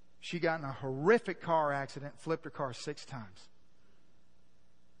 she got in a horrific car accident, flipped her car 6 times.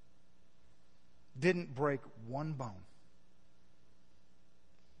 Didn't break one bone.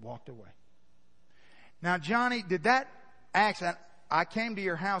 Walked away. Now, Johnny, did that accident... I came to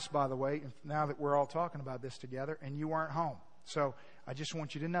your house, by the way, now that we're all talking about this together, and you weren't home. So I just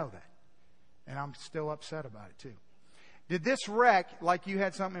want you to know that. And I'm still upset about it, too. Did this wreck, like you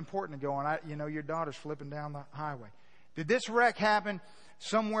had something important to go on, your daughter's flipping down the highway. Did this wreck happen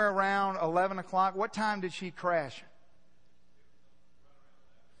somewhere around 11 o'clock? What time did she crash?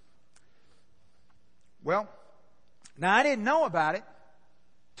 Well, now I didn't know about it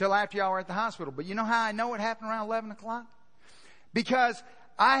till after y'all were at the hospital. But you know how I know it happened around 11 o'clock? Because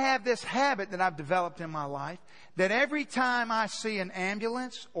I have this habit that I've developed in my life that every time I see an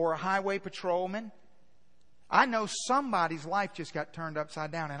ambulance or a highway patrolman, I know somebody's life just got turned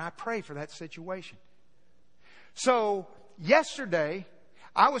upside down, and I pray for that situation. So yesterday,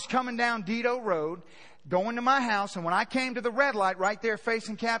 I was coming down Dido Road, going to my house, and when I came to the red light right there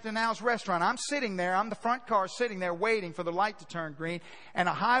facing Captain Al's restaurant, I'm sitting there, I'm the front car sitting there waiting for the light to turn green, and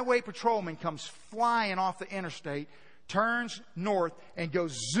a highway patrolman comes flying off the interstate, turns north, and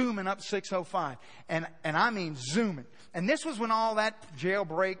goes zooming up 605. And I mean zooming. And this was when all that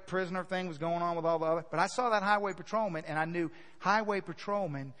jailbreak prisoner thing was going on with all the other. But I saw that highway patrolman, and I knew highway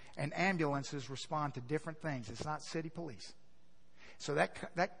patrolmen and ambulances respond to different things. It's not city police. So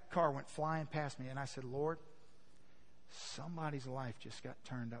that car went flying past me, and I said, Lord, somebody's life just got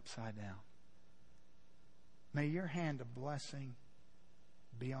turned upside down. May your hand of blessing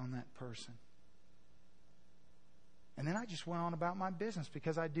be on that person. And then I just went on about my business,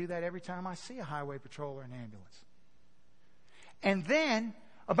 because I do that every time I see a highway patrol or an ambulance. And then,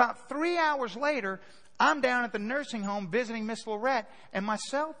 about 3 hours later, I'm down at the nursing home visiting Miss Lorette, and my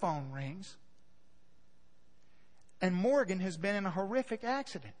cell phone rings. And Morgan has been in a horrific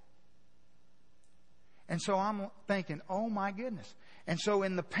accident. And so I'm thinking, oh my goodness. And so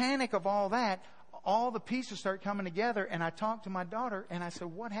in the panic of all that, all the pieces start coming together. And I talked to my daughter, and I said,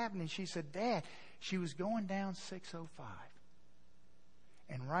 what happened? And she said, Dad, she was going down 605.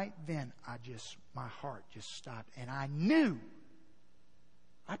 And right then, my heart just stopped. And I knew.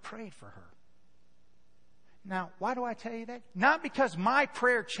 I prayed for her. Now, why do I tell you that? Not because my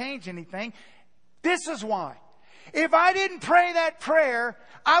prayer changed anything. This is why. If I didn't pray that prayer,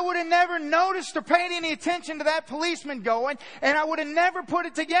 I would have never noticed or paid any attention to that policeman going, and I would have never put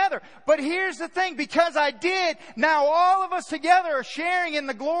it together. But here's the thing, because I did, now all of us together are sharing in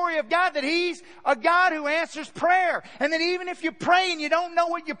the glory of God, that He's a God who answers prayer. And that even if you pray and you don't know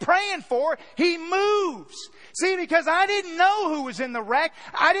what you're praying for, He moves. See, because I didn't know who was in the wreck.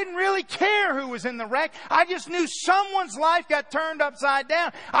 I didn't really care who was in the wreck. I just knew someone's life got turned upside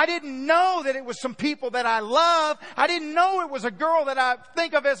down. I didn't know that it was some people that I love. I didn't know it was a girl that I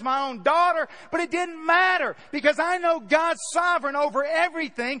think of as my own daughter. But it didn't matter, because I know God's sovereign over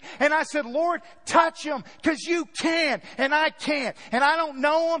everything. And I said, Lord, touch them, because you can and I can't. And I don't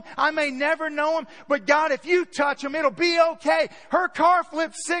know them. I may never know them. But God, if you touch them, it'll be okay. Her car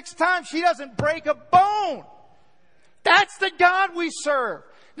flipped 6 times. She doesn't break a bone. That's the God we serve.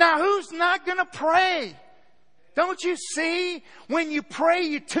 Now, who's not going to pray? Don't you see? When you pray,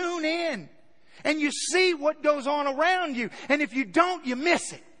 you tune in. And you see what goes on around you. And if you don't, you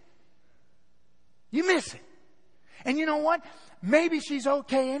miss it. You miss it. And you know what? Maybe she's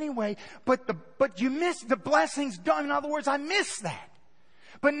okay anyway. But you miss the blessings done. In other words, I miss that.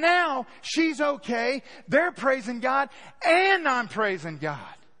 But now she's okay. They're praising God. And I'm praising God.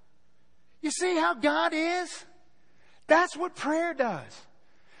 You see how God is? That's what prayer does.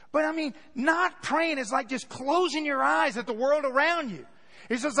 But I mean, not praying is like just closing your eyes at the world around you.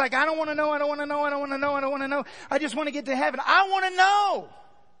 It's just like, I don't want to know, I don't want to know, I don't want to know, I don't want to know. I just want to get to heaven. I want to know.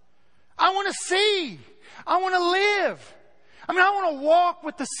 I want to see. I want to live. I mean, I want to walk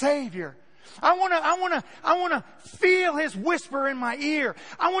with the Savior. I want to feel His whisper in my ear.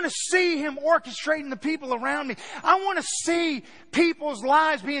 I want to see Him orchestrating the people around me. I want to see people's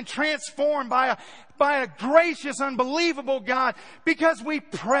lives being transformed by a gracious, unbelievable God because we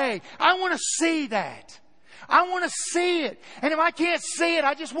pray. I want to see that. I want to see it. And if I can't see it,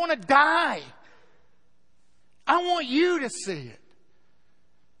 I just want to die. I want you to see it.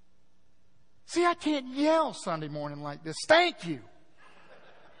 See, I can't yell Sunday morning like this. Thank you.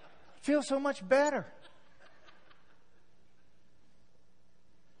 I feel so much better.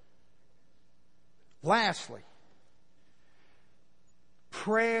 Lastly,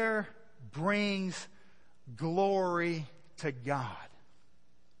 prayer brings glory to God.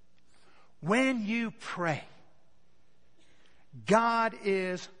 When you pray, God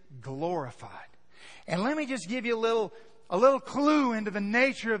is glorified. And let me just give you a little clue into the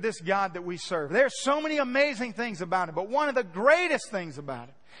nature of this God that we serve. There's so many amazing things about Him, but one of the greatest things about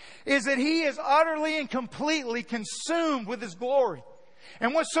Him is that He is utterly and completely consumed with His glory.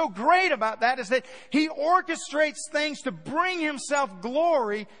 And what's so great about that is that He orchestrates things to bring Himself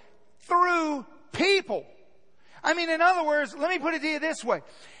glory through people. I mean, in other words, let me put it to you this way.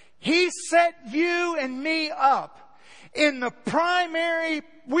 He set you and me up in the primary,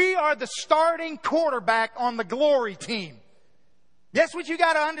 we are the starting quarterback on the glory team. That's what you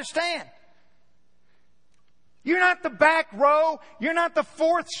got to understand. You're not the back row. You're not the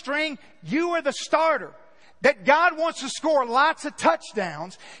fourth string. You are the starter. That God wants to score lots of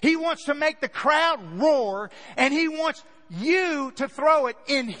touchdowns. He wants to make the crowd roar. And He wants you to throw it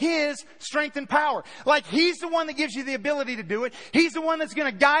in His strength and power. Like He's the one that gives you the ability to do it. He's the one that's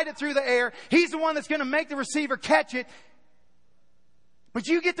going to guide it through the air. He's the one that's going to make the receiver catch it. But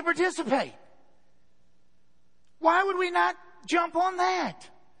you get to participate. Why would we not jump on that?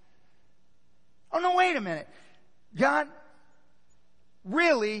 Oh, no, wait a minute. God,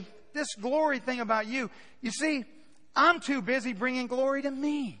 really, this glory thing about you, you see, I'm too busy bringing glory to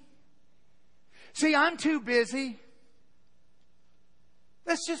me. See, I'm too busy.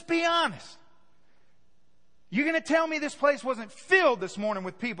 Let's just be honest. You're going to tell me this place wasn't filled this morning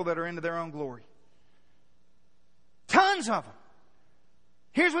with people that are into their own glory. Tons of them.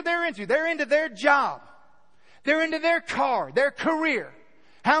 Here's what they're into. They're into their job. They're into their car, their career.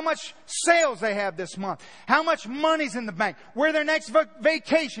 How much sales they have this month. How much money's in the bank. Where their next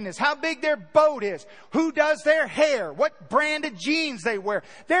vacation is. How big their boat is. Who does their hair. What brand of jeans they wear.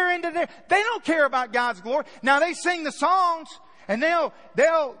 They're into their... They don't care about God's glory. Now they sing the songs and they'll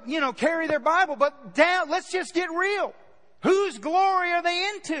carry their Bible. But let's just get real. Whose glory are they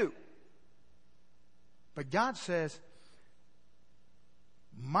into? But God says,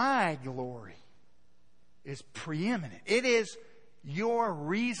 my glory is preeminent. It is your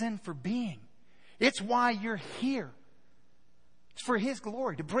reason for being. It's why you're here. It's for His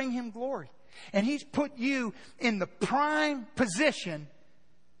glory, to bring Him glory. And He's put you in the prime position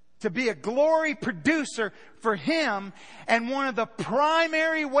to be a glory producer for Him. And one of the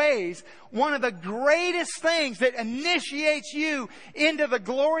primary ways, one of the greatest things that initiates you into the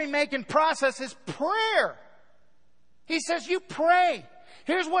glory-making process is prayer. He says, you pray.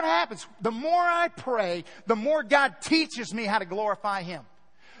 Here's what happens. The more I pray, the more God teaches me how to glorify Him.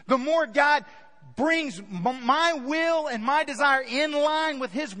 The more God brings my will and my desire in line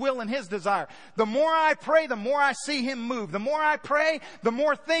with His will and His desire. The more I pray, the more I see Him move. The more I pray, the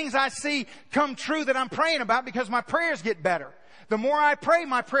more things I see come true that I'm praying about because my prayers get better. The more I pray,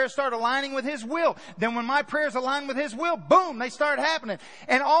 my prayers start aligning with His will. Then when my prayers align with His will, boom, they start happening.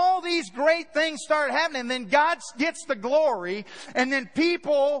 And all these great things start happening. And then God gets the glory. And then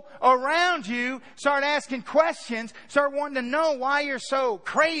people around you start asking questions, start wanting to know why you're so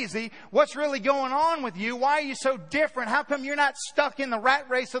crazy, what's really going on with you, why are you so different, how come you're not stuck in the rat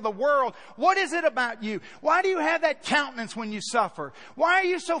race of the world, what is it about you, why do you have that countenance when you suffer, why are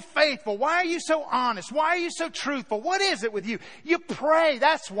you so faithful, why are you so honest, why are you so truthful, what is it with you? You pray,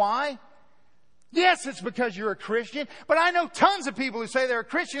 that's why. Yes, it's because you're a Christian, but I know tons of people who say they're a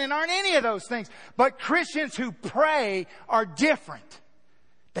Christian and aren't any of those things. But Christians who pray are different.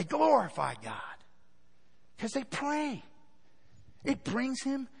 They glorify God because they pray. It brings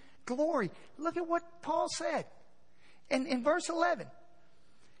Him glory. Look at what Paul said in verse 11.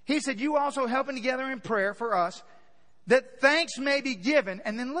 He said, you also helping together in prayer for us, that thanks may be given.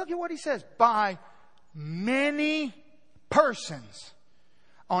 And then look at what he says, by many persons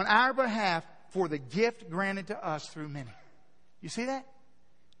on our behalf for the gift granted to us through many. You see that?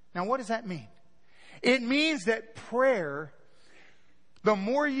 Now, what does that mean? It means that prayer, the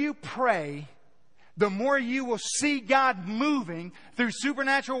more you pray, the more you will see God moving through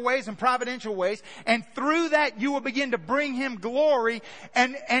supernatural ways and providential ways. And through that, you will begin to bring Him glory.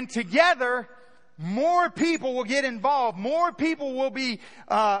 And together, more people will get involved. More people will be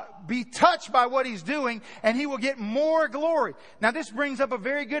touched by what He's doing. And He will get more glory. Now, this brings up a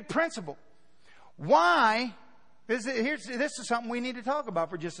very good principle. Why? This is something we need to talk about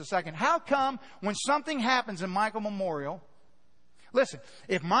for just a second. How come when something happens in Michael Memorial... Listen,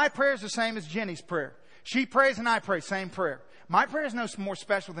 if my prayer is the same as Jenny's prayer, she prays and I pray, same prayer. My prayer is no more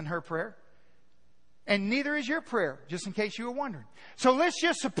special than her prayer. And neither is your prayer, just in case you were wondering. So let's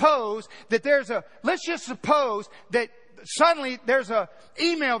just suppose that suddenly there's a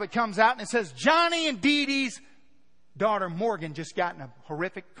email that comes out and it says, Johnny and Dee Dee's daughter Morgan just got in a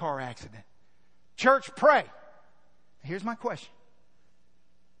horrific car accident. Church, pray. Here's my question.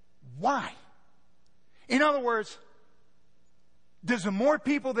 Why? In other words, does the more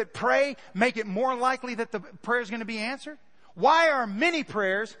people that pray make it more likely that the prayer is going to be answered? Why are many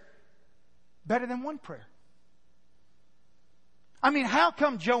prayers better than one prayer? I mean, how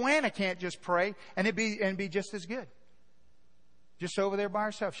come Joanna can't just pray and be just as good? Just over there by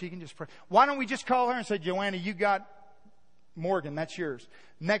herself, she can just pray. Why don't we just call her and say, Joanna, you got Morgan, that's yours.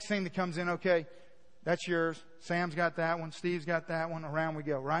 Next thing that comes in, okay, that's yours. Sam's got that one. Steve's got that one. Around we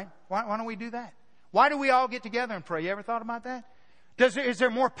go, right? Why don't we do that? Why do we all get together and pray? You ever thought about that? Is there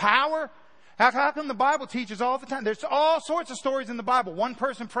more power? How come the Bible teaches all the time? There's all sorts of stories in the Bible. One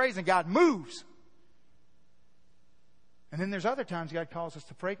person prays and God moves. And then there's other times God calls us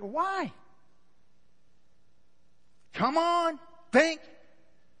to pray. Why? Come on, think.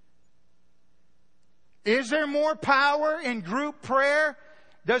 Is there more power in group prayer?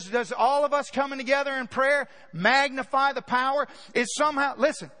 Does all of us coming together in prayer magnify the power?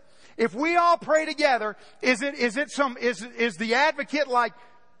 Listen. If we all pray together, is the advocate like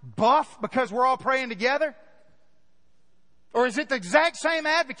buff because we're all praying together? Or is it the exact same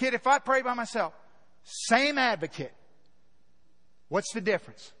advocate if I pray by myself? Same advocate. What's the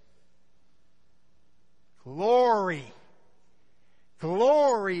difference? Glory.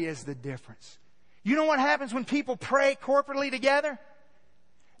 Glory is the difference. You know what happens when people pray corporately together?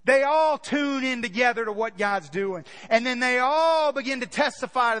 They all tune in together to what God's doing. And then they all begin to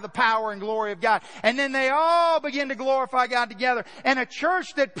testify to the power and glory of God. And then they all begin to glorify God together. And a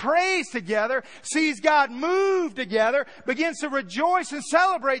church that prays together, sees God move together, begins to rejoice and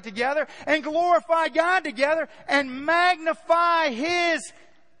celebrate together, and glorify God together, and magnify His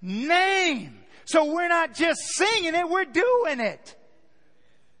name. So we're not just singing it, we're doing it.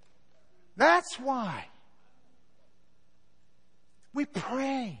 That's why we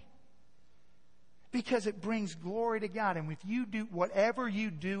pray, because it brings glory to God. And if you do whatever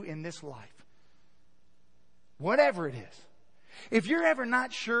you do in this life, whatever it is, if you're ever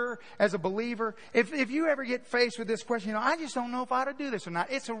not sure as a believer, if you ever get faced with this question, I just don't know if I ought to do this or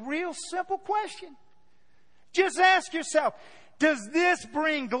not. It's a real simple question. Just ask yourself, does this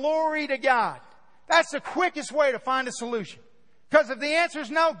bring glory to God? That's the quickest way to find a solution. Because if the answer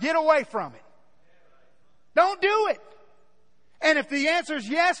is no, get away from it. Don't do it. And if the answer is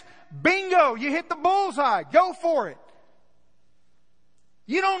yes, bingo, you hit the bullseye. Go for it.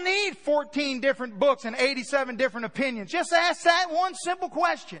 You don't need 14 different books and 87 different opinions. Just ask that one simple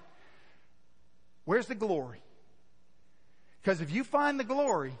question. Where's the glory? Because if you find the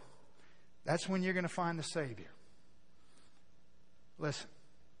glory, that's when you're going to find the Savior. Listen.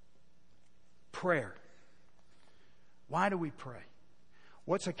 Prayer. Why do we pray?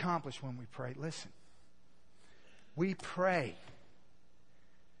 What's accomplished when we pray? Listen. We pray.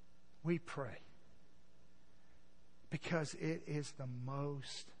 We pray because it is the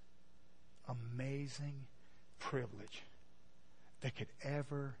most amazing privilege that could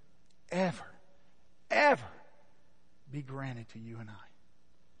ever be granted to you and I.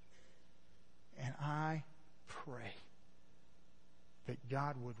 And I pray that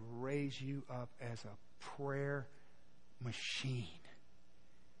God would raise you up as a prayer machine,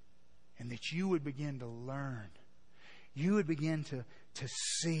 and that you would begin to learn. You would begin to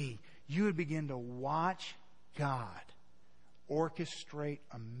see. You would begin to watch God orchestrate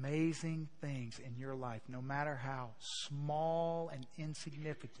amazing things in your life, no matter how small and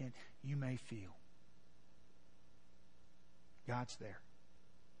insignificant you may feel. God's there.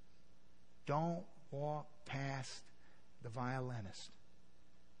 Don't walk past the violinist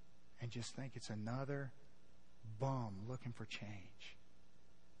and just think it's another bum looking for change.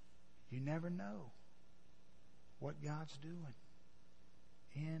 You never know what God's doing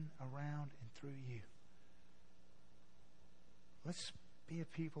in, around, and through you. Let's be a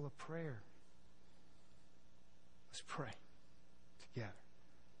people of prayer. Let's pray together.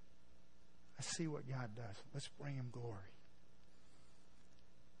 Let's see what God does. Let's bring Him glory.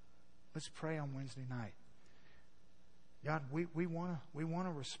 Let's pray on Wednesday night. God, we want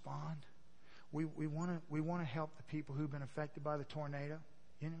to respond. We want to help the people who've been affected by the tornado.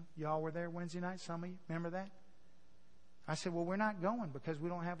 You know, y'all were there Wednesday night. Some of you remember that. I said, well, we're not going because we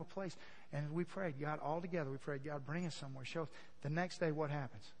don't have a place. And we prayed, God, all together. We prayed, God, bring us somewhere. Show us. The next day, what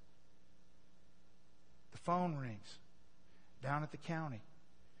happens? The phone rings down at the county.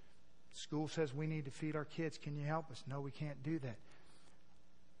 School says we need to feed our kids. Can you help us? No, we can't do that.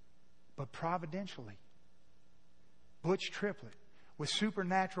 But providentially, Butch Triplett, with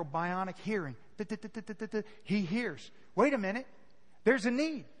supernatural bionic hearing, he hears, wait a minute, there's a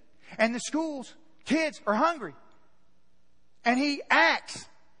need. And the school's kids are hungry. And he acts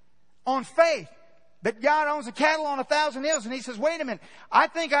on faith that God owns the cattle on 1,000 hills. And he says, wait a minute, I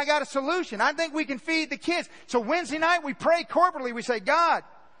think I got a solution. I think we can feed the kids. So Wednesday night we pray corporately. We say, God,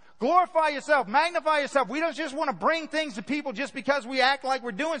 glorify yourself, magnify yourself. We don't just want to bring things to people just because we act like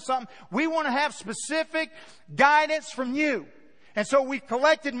we're doing something. We want to have specific guidance from you. And so we've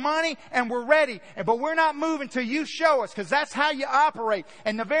collected money and we're ready. But we're not moving till you show us, because that's how you operate.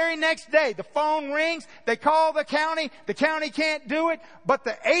 And the very next day, the phone rings. They call the county. The county can't do it, but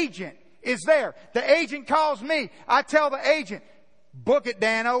the agent is there. The agent calls me. I tell the agent, book it,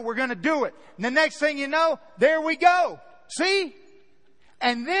 Dano. We're going to do it. And the next thing you know, there we go. See?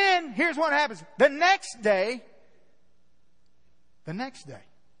 And then here's what happens. The next day,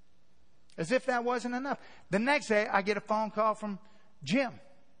 as if that wasn't enough, the next day I get a phone call from Jim,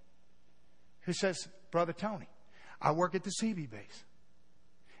 who says, Brother Tony, I work at the CB base.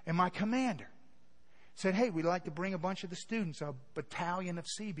 And my commander said, hey, we'd like to bring a bunch of the students, a battalion of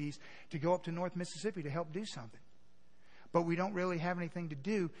CBs, to go up to North Mississippi to help do something. But we don't really have anything to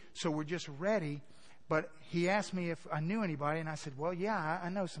do, so we're just ready. But he asked me if I knew anybody, and I said, well, yeah, I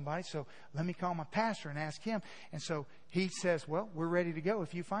know somebody, so let me call my pastor and ask him. And so he says, well, we're ready to go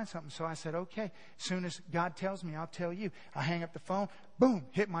if you find something. So I said, okay, as soon as God tells me, I'll tell you. I hang up the phone, boom,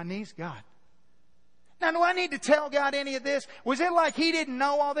 hit my knees, God. Now, do I need to tell God any of this? Was it like He didn't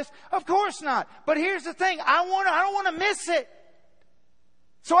know all this? Of course not. But here's the thing, I don't want to miss it.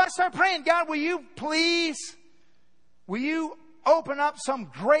 So I start praying, God, will you open up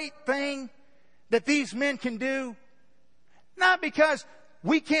some great thing that these men can do? Not because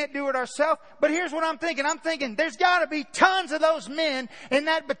we can't do it ourselves, but here's what I'm thinking. I'm thinking there's got to be tons of those men in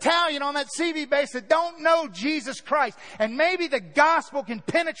that battalion on that CV base that don't know Jesus Christ. And maybe the gospel can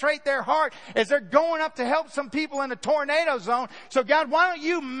penetrate their heart as they're going up to help some people in a tornado zone. So God, why don't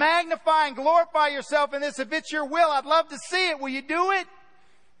you magnify and glorify yourself in this? If it's your will, I'd love to see it. Will you do it?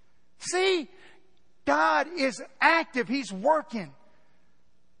 See, God is active. He's working.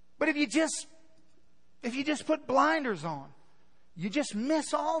 But if you just put blinders on, you just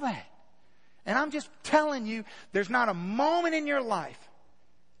miss all that. And I'm just telling you, there's not a moment in your life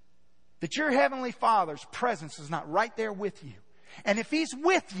that your Heavenly Father's presence is not right there with you. And if He's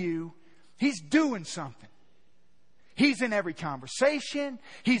with you, He's doing something. He's in every conversation.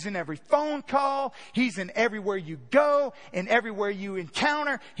 He's in every phone call. He's in everywhere you go and everywhere you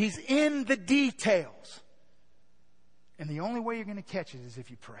encounter. He's in the details. And the only way you're going to catch it is if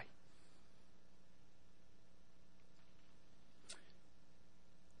you pray.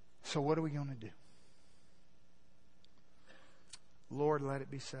 So what are we going to do? Lord, let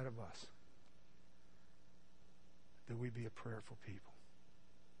it be said of us that we be a prayerful people.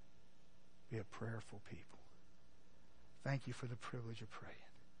 Be a prayerful people. Thank you for the privilege of praying.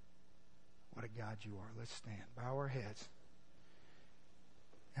 What a God you are. Let's stand. Bow our heads.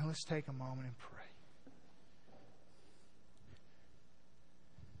 And let's take a moment and pray.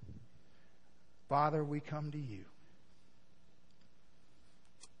 Father, we come to you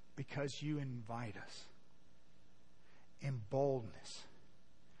because you invite us in boldness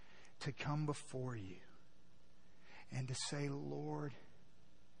to come before you and to say, Lord,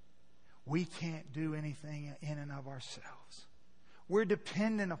 we can't do anything in and of ourselves. We're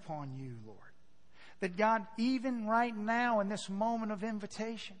dependent upon you, Lord. That God, even right now in this moment of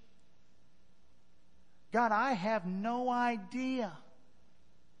invitation, God, I have no idea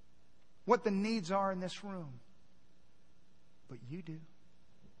what the needs are in this room. But you do.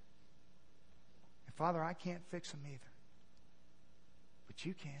 And Father, I can't fix them either. But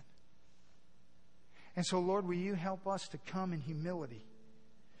you can. And so, Lord, will you help us to come in humility,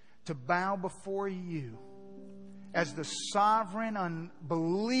 to bow before you as the sovereign,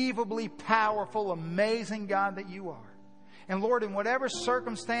 unbelievably powerful, amazing God that you are. And Lord, in whatever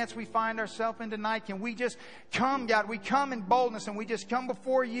circumstance we find ourselves in tonight, can we just come, God? We come in boldness and we just come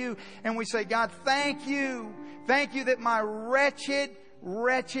before you and we say, God, thank you. Thank you that my wretched,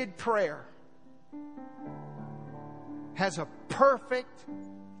 wretched prayer has a perfect,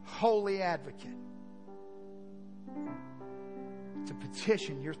 holy advocate to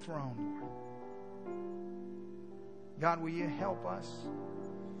petition your throne, Lord. God, will you help us?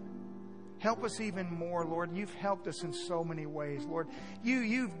 Help us even more, Lord. You've helped us in so many ways, Lord.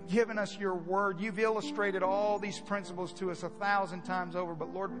 You've given us your word. You've illustrated all these principles to us 1,000 times over.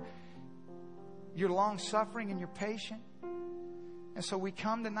 But Lord, you're long-suffering and you're patient. And so we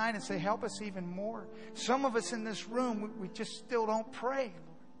come tonight and say, help us even more. Some of us in this room, we just still don't pray,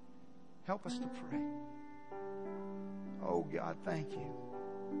 Lord. Help us to pray. Oh, God, thank you.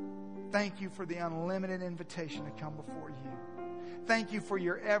 Thank you for the unlimited invitation to come before you. Thank you for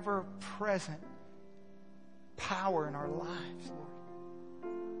your ever-present power in our lives, Lord.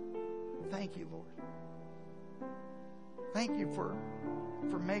 Thank you, Lord. Thank you for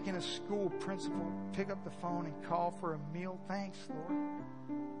making a school principal pick up the phone and call for a meal. Thanks, Lord.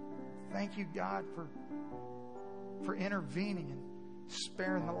 Thank you, God, for intervening and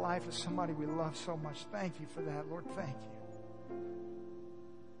sparing the life of somebody we love so much. Thank you for that, Lord. Thank you.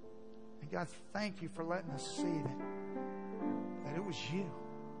 And God, thank you for letting us see that it was you.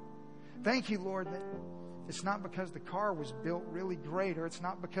 Thank you, Lord, that it's not because the car was built really great, or it's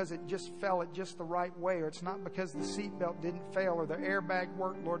not because it just fell at just the right way, or it's not because the seatbelt didn't fail or the airbag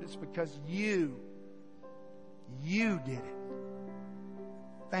worked, Lord. It's because you did it.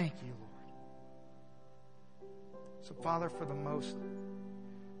 Thank you, Lord. So, Father, for the most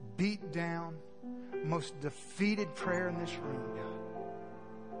beat down, most defeated prayer in this room, God,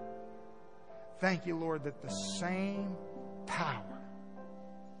 thank you, Lord, that the same power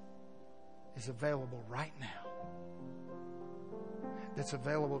is available right now, that's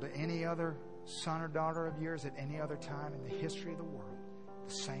available to any other son or daughter of yours at any other time in the history of the world.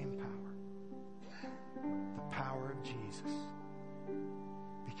 The same power. The power of Jesus.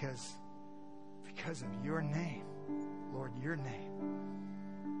 Because of your name, Lord, your name.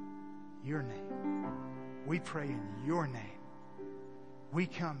 Your name. We pray in your name. We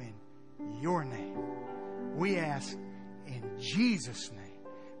come in your name. We ask in Jesus' name,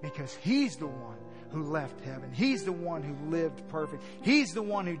 because He's the one who left heaven. He's the one who lived perfect. He's the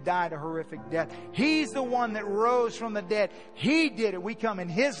one who died a horrific death. He's the one that rose from the dead. He did it. We come in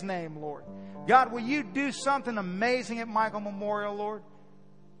His name, Lord. God, will you do something amazing at Michael Memorial, Lord?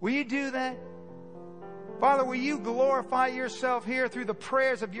 Will you do that? Father, will you glorify yourself here through the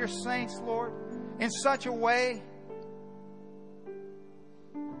prayers of your saints, Lord, in such a way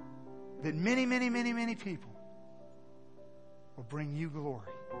that many, many, many, many people will bring you glory.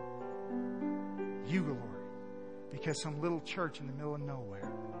 You glory. Because some little church in the middle of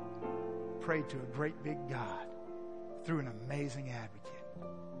nowhere prayed to a great big God through an amazing advocate.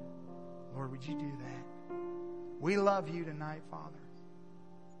 Lord, would you do that? We love you tonight, Father.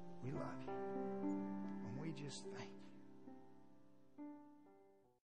 We love you. And we just thank you.